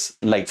virtuous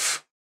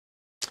life.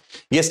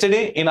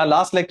 Yesterday, in our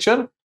last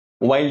lecture,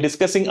 while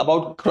discussing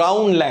about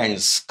crown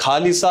lands,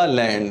 Khalisa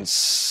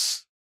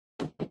lands,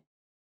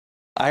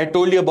 I had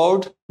told you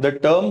about the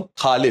term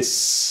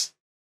Khalis.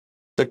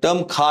 The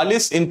term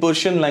Khalis in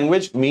Persian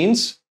language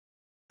means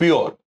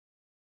pure,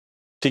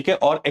 okay,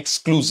 or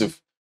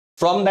exclusive.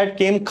 From that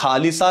came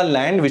Khalisa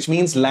land, which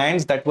means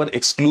lands that were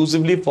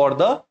exclusively for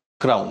the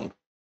crown.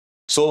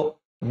 So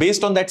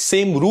based on that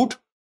same root,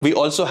 we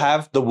also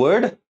have the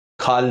word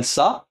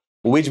Khalsa,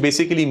 which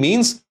basically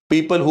means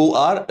people who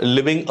are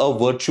living a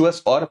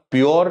virtuous or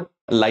pure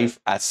life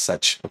as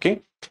such.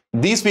 Okay,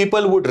 these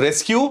people would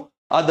rescue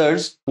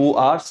others who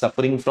are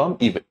suffering from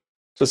evil.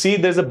 So see,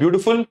 there's a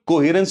beautiful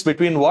coherence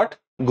between what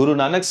Guru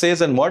Nanak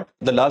says and what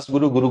the last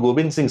Guru, Guru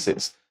Gobind Singh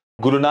says.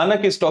 Guru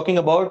Nanak is talking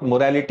about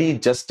morality,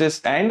 justice,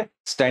 and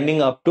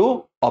standing up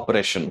to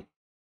oppression.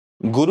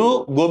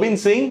 Guru Gobind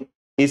Singh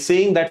is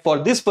saying that for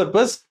this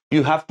purpose,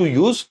 you have to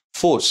use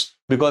force,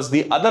 because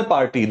the other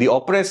party, the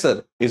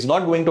oppressor, is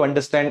not going to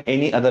understand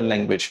any other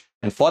language.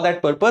 And for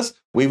that purpose,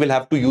 we will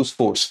have to use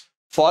force.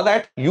 For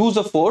that use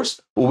of force,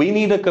 we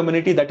need a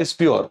community that is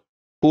pure,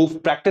 who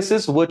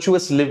practices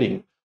virtuous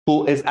living,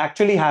 who is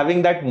actually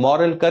having that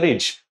moral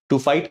courage to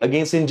fight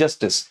against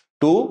injustice,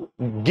 to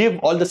give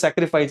all the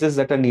sacrifices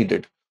that are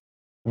needed.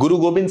 Guru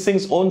Gobind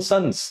Singh's own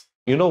sons,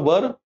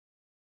 were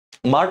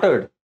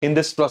martyred in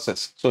this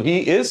process. So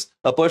he is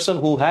a person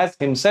who has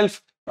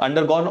himself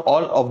undergone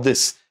all of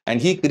this,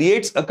 and he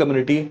creates a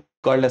community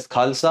called as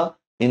Khalsa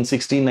in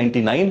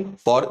 1699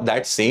 for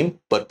that same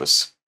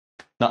purpose.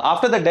 Now,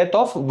 after the death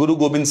of Guru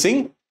Gobind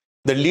Singh,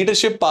 the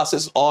leadership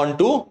passes on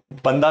to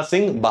Banda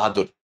Singh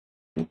Bahadur.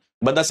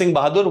 Banda Singh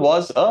Bahadur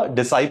was a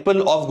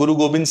disciple of Guru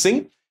Gobind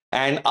Singh,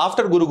 and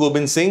after Guru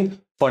Gobind Singh,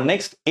 for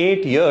next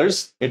 8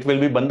 years, it will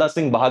be Banda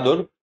Singh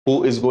Bahadur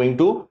who is going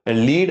to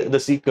lead the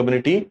Sikh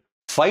community,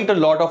 fight a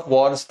lot of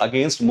wars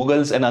against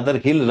Mughals and other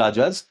hill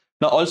Rajas.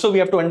 Now also we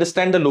have to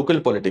understand the local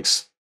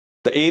politics.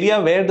 The area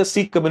where the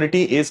Sikh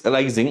community is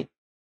rising,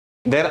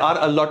 there are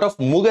a lot of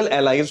Mughal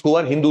allies who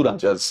are Hindu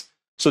Rajas.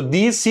 So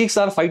these Sikhs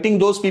are fighting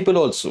those people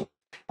also.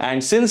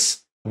 And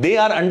since they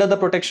are under the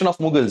protection of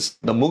Mughals,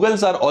 the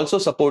Mughals are also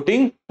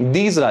supporting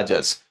these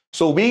Rajas.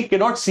 So we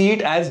cannot see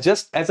it as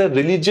just as a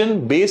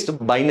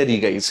religion-based binary,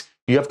 guys.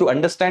 You have to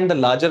understand the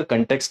larger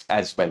context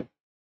as well.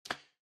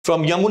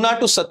 From Yamuna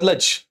to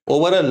Satluj,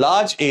 over a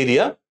large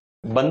area,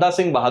 Banda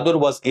Singh Bahadur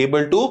was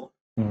able to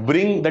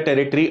bring the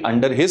territory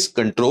under his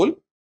control.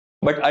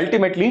 But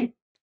ultimately,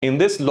 in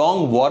this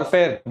long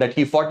warfare that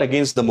he fought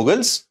against the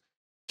Mughals,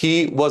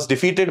 he was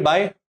defeated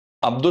by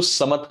Abdus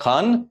Samad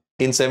Khan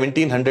in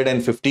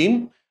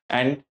 1715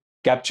 and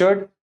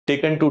captured,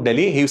 taken to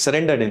Delhi. He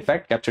surrendered, in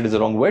fact, captured is the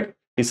wrong word.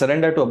 He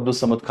surrendered to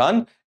Abdus Samad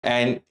Khan,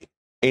 and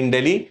in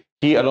Delhi,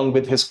 he along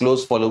with his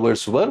close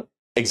followers were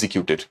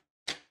executed.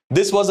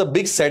 This was a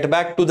big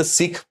setback to the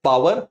Sikh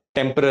power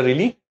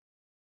temporarily.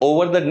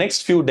 Over the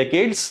next few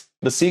decades,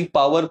 the Sikh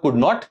power could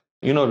not,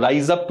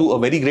 rise up to a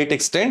very great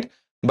extent.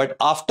 But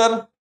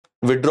after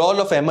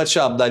withdrawal of Ahmad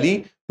Shah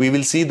Abdali, we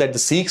will see that the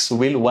Sikhs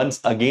will once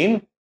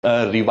again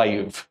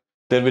revive.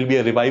 There will be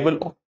a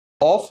revival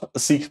of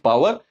Sikh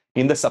power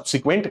in the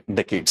subsequent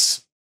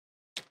decades.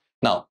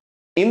 Now,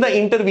 in the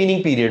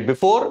intervening period,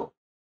 before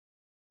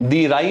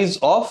the rise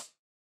of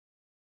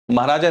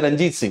Maharaja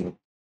Ranjit Singh,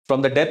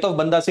 from the death of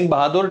Banda Singh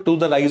Bahadur to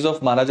the rise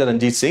of Maharaja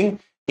Ranjit Singh,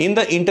 in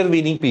the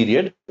intervening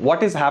period,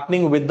 what is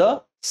happening with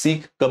the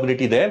Sikh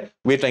community there?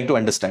 We're trying to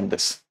understand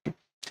this.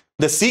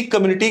 The Sikh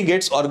community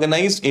gets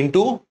organized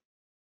into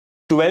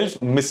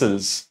 12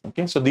 missals.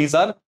 Okay, so these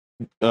are,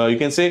 you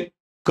can say,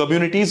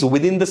 communities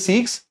within the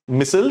Sikhs,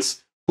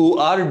 missals, who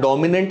are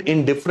dominant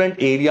in different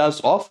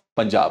areas of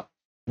Punjab.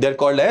 They're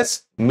called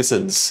as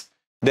missals.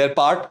 They're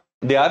part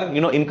they are,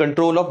 in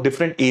control of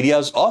different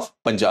areas of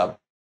Punjab.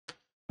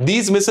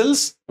 These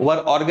missiles were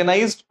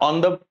organized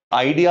on the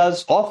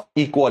ideas of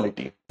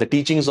equality, the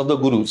teachings of the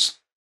gurus.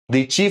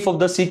 The chief of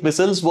the Sikh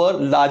missiles were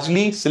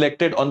largely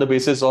selected on the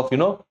basis of,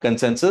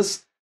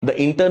 consensus. The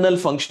internal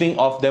functioning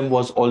of them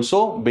was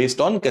also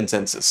based on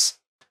consensus.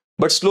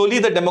 But slowly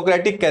the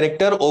democratic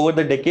character over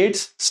the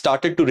decades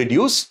started to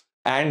reduce,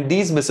 and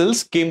these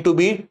missiles came to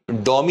be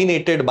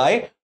dominated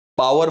by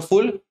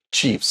powerful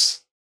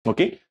chiefs.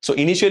 Okay, so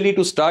initially,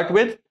 to start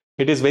with,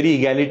 it is very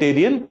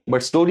egalitarian,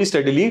 but slowly,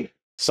 steadily,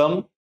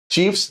 some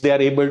chiefs, they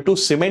are able to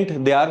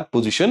cement their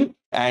position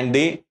and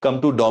they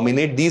come to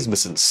dominate these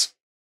missiles.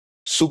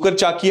 Sukar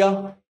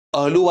Chakia,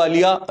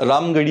 Ahluwalia,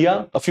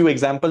 Ramgadiya, a few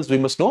examples we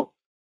must know.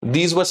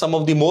 These were some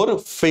of the more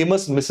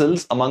famous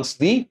missiles amongst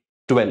the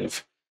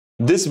 12.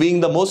 This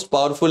being the most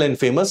powerful and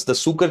famous, the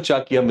Sukar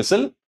Chakia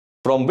missile,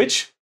 from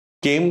which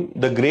came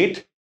the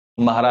great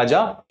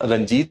Maharaja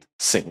Ranjit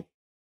Singh.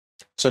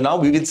 So now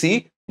we will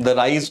see the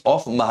rise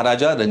of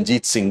Maharaja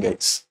Ranjit Singh,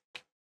 guys.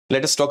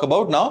 Let us talk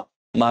about now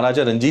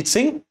Maharaja Ranjit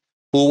Singh,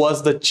 who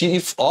was the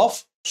chief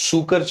of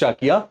Sukar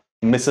Chakia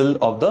missile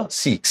of the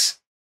Sikhs.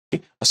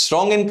 A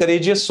strong and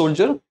courageous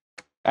soldier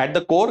at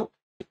the core,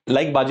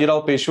 like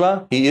Bajirao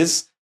Peshwa, he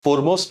is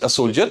foremost a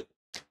soldier,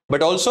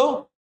 but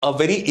also a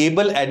very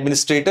able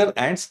administrator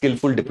and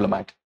skillful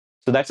diplomat.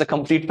 So that's a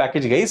complete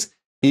package, guys.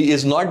 He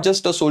is not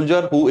just a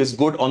soldier who is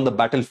good on the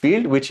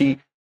battlefield, which he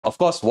of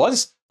course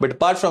was, but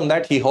apart from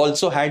that, he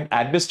also had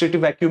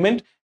administrative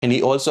acumen and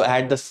he also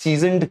had the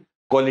seasoned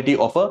quality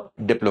of a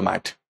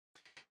diplomat.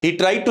 He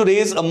tried to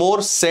raise a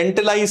more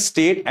centralized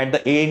state at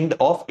the end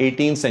of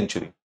 18th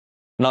century.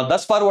 Now,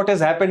 thus far, what has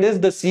happened is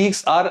the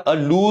Sikhs are a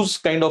loose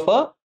kind of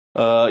a,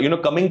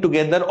 coming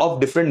together of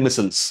different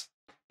missiles.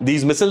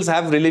 These missiles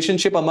have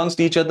relationship amongst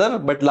each other,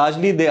 but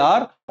largely they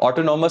are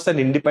autonomous and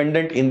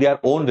independent in their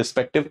own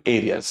respective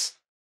areas.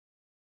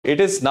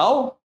 It is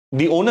now,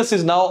 the onus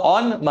is now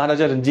on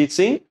Maharaja Ranjit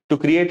Singh to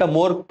create a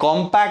more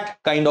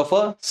compact kind of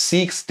a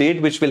Sikh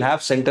state which will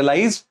have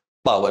centralized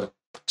power.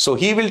 So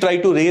he will try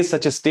to raise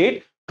such a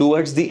state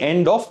towards the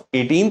end of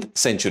 18th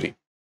century.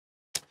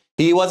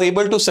 He was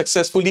able to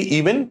successfully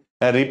even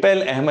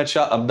repel Ahmad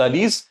Shah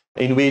Abdali's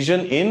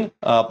invasion in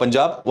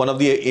Punjab, one of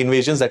the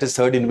invasions, that is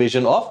third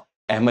invasion of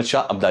Ahmad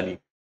Shah Abdali.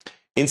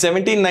 In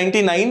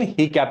 1799,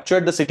 he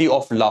captured the city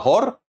of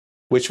Lahore,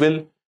 which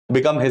will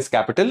become his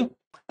capital,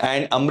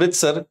 and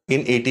Amritsar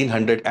in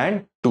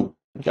 1802.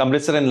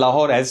 Amritsar and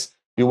Lahore, as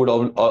you would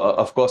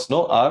of course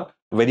know, are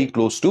very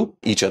close to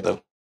each other.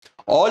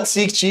 All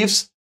Sikh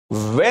chiefs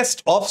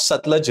west of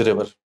Satluj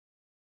River.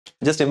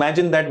 Just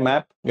imagine that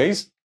map,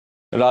 guys.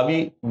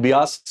 Ravi,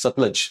 Bias,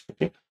 Satluj.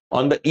 Okay.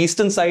 On the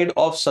eastern side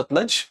of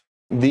Satluj,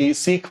 the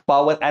Sikh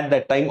power at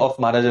that time of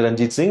Maharaja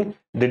Ranjit Singh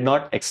did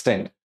not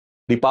extend.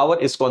 The power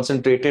is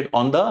concentrated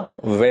on the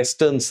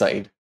western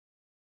side.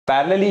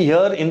 Parallelly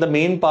here in the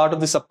main part of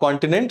the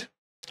subcontinent,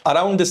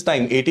 around this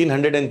time,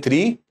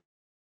 1803,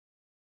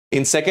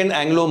 in Second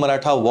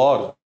Anglo-Maratha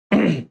War,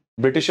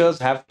 Britishers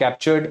have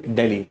captured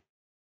Delhi.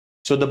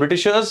 So the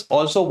Britishers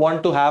also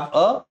want to have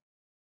a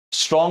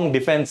strong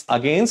defense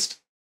against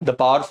the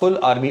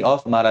powerful army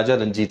of Maharaja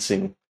Ranjit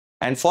Singh.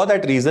 And for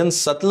that reason,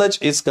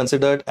 Satluj is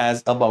considered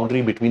as a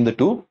boundary between the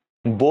two.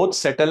 Both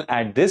settle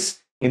at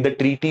this in the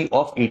Treaty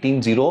of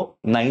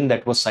 1809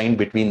 that was signed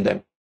between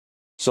them.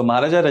 So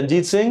Maharaja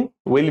Ranjit Singh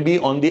will be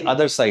on the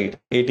other side,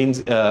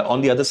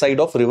 on the other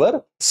side of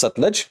river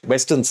Satluj,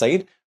 western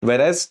side,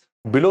 whereas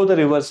below the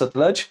river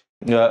Satluj,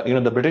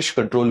 the British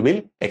control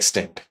will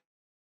extend.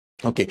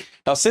 Okay.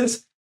 Now,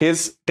 since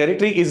his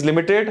territory is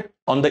limited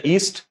on the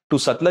east to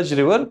Satluj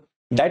River,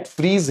 that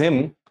frees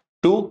him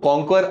to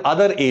conquer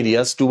other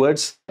areas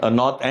towards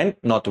north and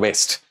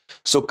northwest.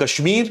 So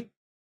Kashmir,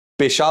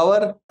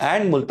 Peshawar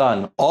and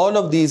Multan, all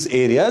of these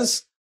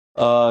areas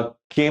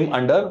came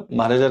under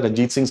Maharaja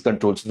Ranjit Singh's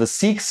control. So the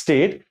Sikh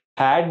state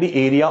had the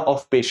area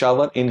of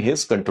Peshawar in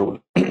his control.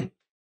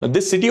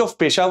 This city of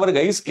Peshawar,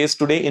 guys, is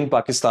today in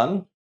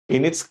Pakistan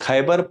in its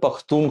Khyber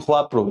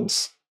Pakhtunkhwa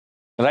province.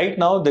 Right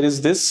now, there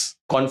is this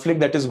conflict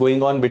that is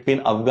going on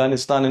between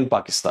Afghanistan and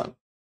Pakistan.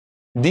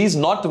 These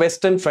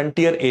northwestern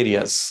frontier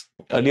areas,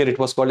 earlier it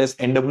was called as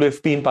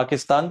NWFP in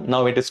Pakistan,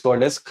 now it is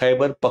called as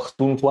Khyber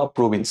Pakhtunkhwa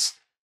province.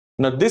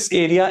 Now this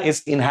area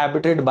is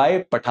inhabited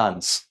by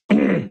Pathans.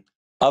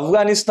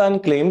 Afghanistan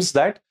claims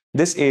that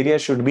this area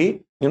should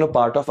be,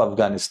 part of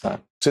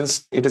Afghanistan,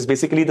 since it is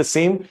basically the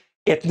same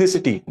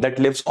ethnicity that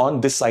lives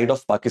on this side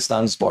of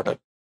Pakistan's border.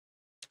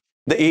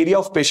 The area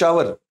of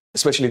Peshawar,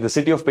 especially the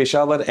city of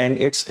Peshawar and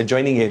its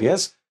adjoining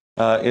areas,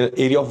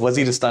 area of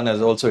Waziristan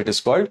as also it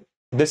is called,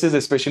 this is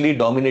especially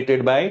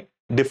dominated by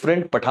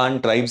different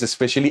Pathan tribes,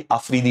 especially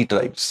Afridi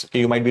tribes. Okay,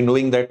 you might be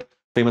knowing that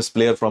famous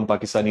player from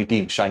Pakistani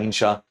team, Shaheen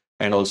Shah,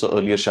 and also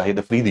earlier Shahid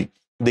Afridi.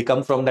 They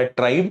come from that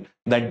tribe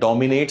that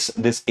dominates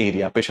this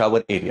area,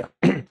 Peshawar area.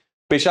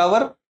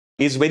 Peshawar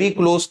is very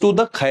close to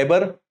the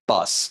Khyber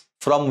Pass,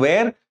 from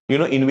where,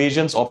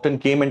 invasions often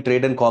came and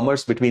trade and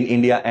commerce between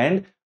India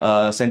and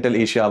Central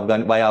Asia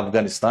via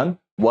Afghanistan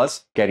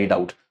was carried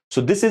out.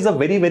 So this is a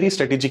very, very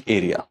strategic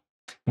area.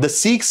 The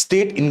Sikh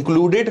state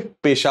included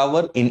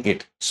Peshawar in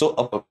it.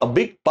 So a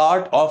big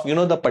part of,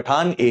 the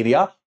Pathan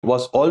area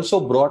was also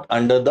brought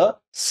under the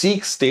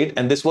Sikh state,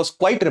 and this was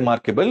quite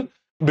remarkable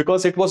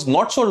because it was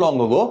not so long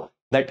ago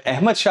that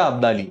Ahmad Shah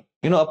Abdali,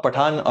 a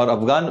Pathan or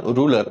Afghan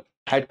ruler,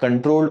 had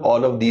controlled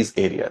all of these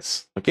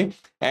areas. Okay,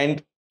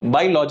 and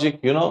by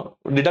logic,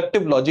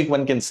 deductive logic,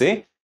 one can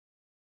say,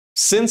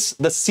 since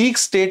the Sikh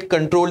state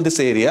controlled this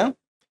area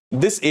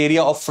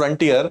of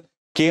frontier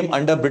came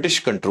under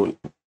British control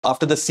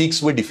after the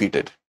Sikhs were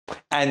defeated.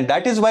 And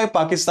that is why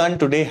Pakistan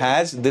today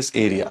has this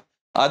area.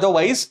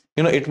 Otherwise,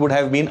 it would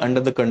have been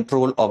under the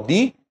control of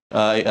the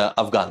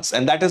Afghans.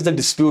 And that is the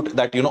dispute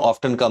that,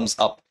 often comes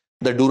up.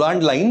 The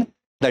Durand line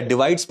that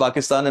divides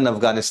Pakistan and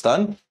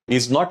Afghanistan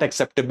is not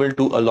acceptable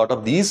to a lot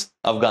of these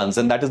Afghans.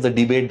 And that is the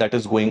debate that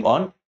is going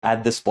on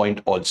at this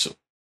point also.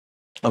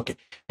 Okay.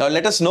 Now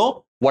let us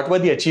know what were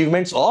the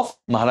achievements of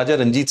Maharaja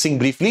Ranjit Singh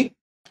briefly.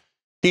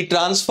 He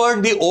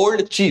transferred the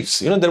old chiefs.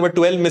 There were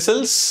 12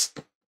 missiles.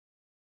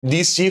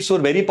 These chiefs were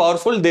very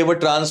powerful. They were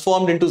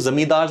transformed into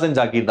zamindars and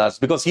jagirdars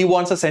because he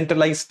wants a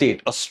centralized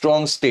state, a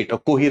strong state, a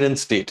coherent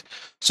state.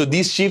 So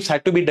these chiefs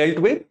had to be dealt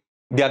with.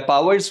 Their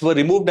powers were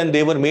removed and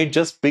they were made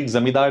just big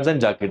zamindars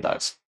and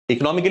jagirdars.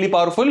 Economically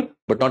powerful,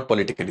 but not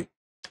politically.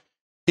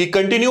 He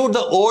continued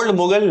the old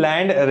Mughal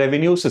land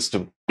revenue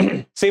system.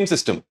 Same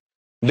system.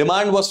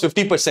 Demand was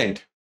 50%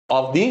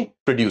 of the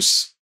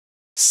produce.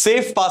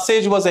 Safe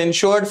passage was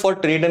ensured for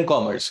trade and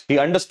commerce. He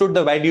understood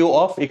the value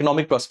of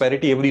economic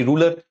prosperity. Every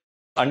ruler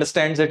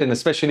understands it, and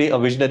especially a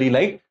visionary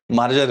like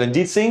Maharaja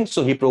Ranjit Singh.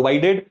 So he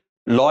provided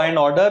law and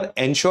order,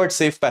 ensured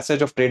safe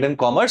passage of trade and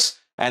commerce,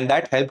 and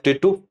that helped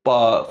it to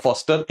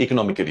foster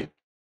economically.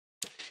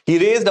 He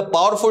raised a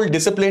powerful,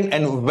 disciplined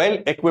and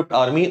well-equipped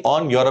army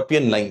on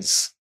European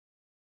lines.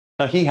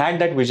 Now he had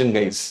that vision,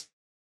 guys.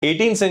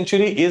 18th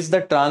century is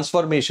the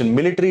transformation,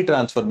 military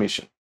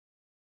transformation.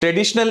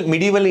 Traditional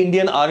medieval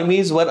Indian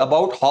armies were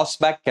about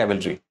horseback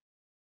cavalry.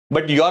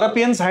 But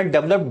Europeans had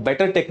developed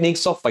better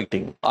techniques of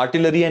fighting,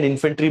 artillery and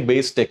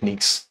infantry-based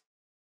techniques.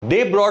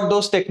 They brought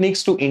those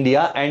techniques to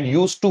India and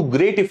used to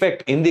great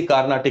effect in the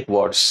Carnatic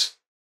wars.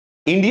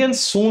 Indians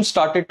soon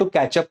started to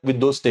catch up with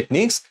those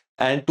techniques,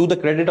 and to the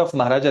credit of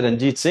Maharaja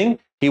Ranjit Singh,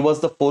 he was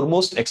the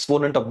foremost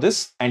exponent of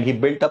this, and he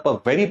built up a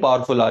very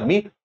powerful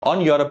army on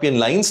European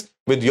lines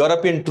with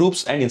European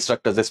troops and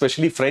instructors,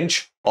 especially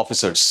French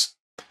officers.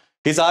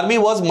 His army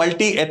was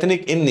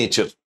multi-ethnic in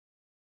nature.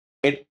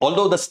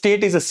 Although the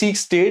state is a Sikh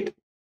state,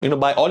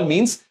 by all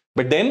means,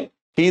 but then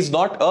he is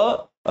not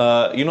a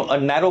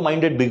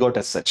narrow-minded bigot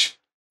as such.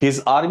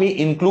 His army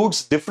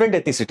includes different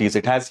ethnicities.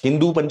 It has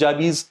Hindu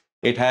Punjabis,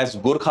 it has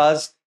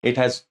Gurkhas, it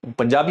has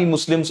Punjabi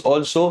Muslims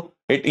also.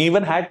 It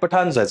even had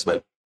Pathans as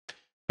well.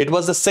 It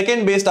was the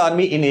second-based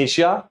army in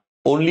Asia,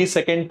 only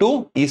second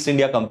to East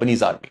India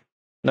Company's army.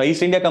 Now,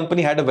 East India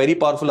Company had a very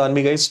powerful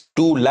army, guys.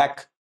 2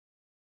 lakh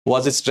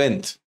was its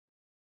strength.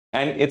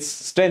 And its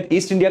strength,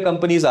 East India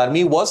Company's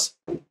army was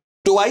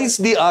twice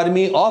the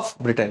army of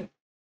Britain.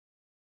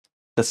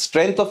 The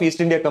strength of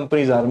East India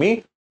Company's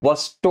army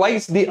was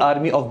twice the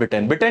army of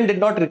Britain. Britain did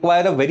not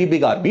require a very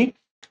big army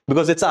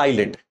because it's an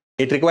island.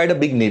 It required a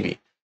big navy.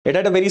 It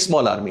had a very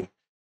small army.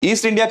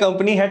 East India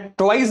Company had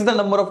twice the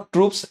number of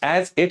troops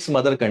as its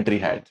mother country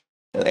had.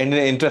 And an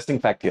interesting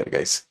fact here,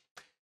 guys.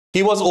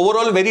 He was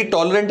overall very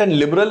tolerant and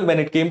liberal when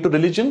it came to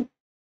religion.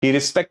 He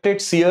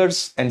respected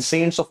seers and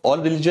saints of all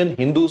religion,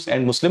 Hindus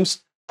and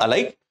Muslims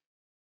alike.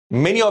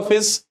 Many of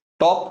his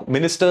top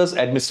ministers,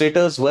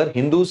 administrators were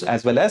Hindus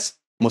as well as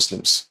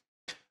Muslims.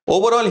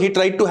 Overall, he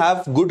tried to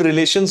have good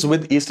relations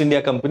with East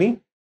India Company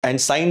and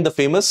signed the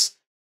famous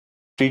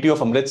Treaty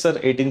of Amritsar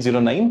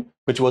 1809,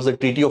 which was a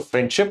treaty of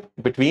friendship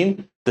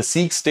between the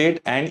Sikh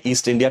state and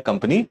East India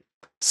Company.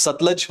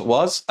 Satluj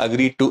was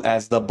agreed to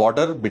as the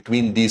border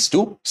between these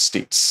two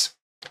states.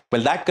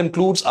 Well, that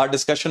concludes our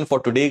discussion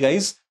for today,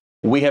 guys.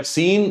 We have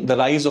seen the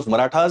rise of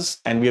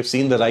Marathas and we have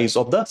seen the rise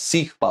of the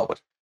Sikh power.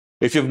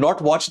 If you've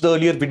not watched the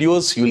earlier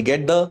videos, you will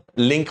get the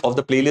link of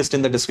the playlist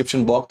in the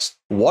description box.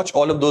 Watch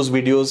all of those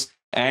videos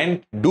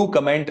and do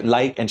comment,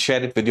 like and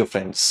share it with your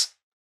friends.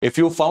 If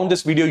you found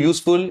this video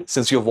useful,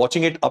 since you're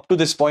watching it up to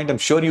this point, I'm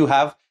sure you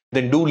have,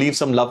 then do leave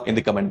some love in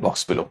the comment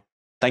box below.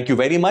 Thank you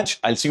very much.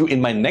 I'll see you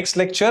in my next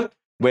lecture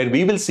where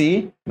we will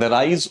see the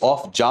rise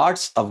of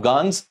Jats,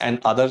 Afghans and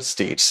other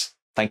states.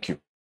 Thank you.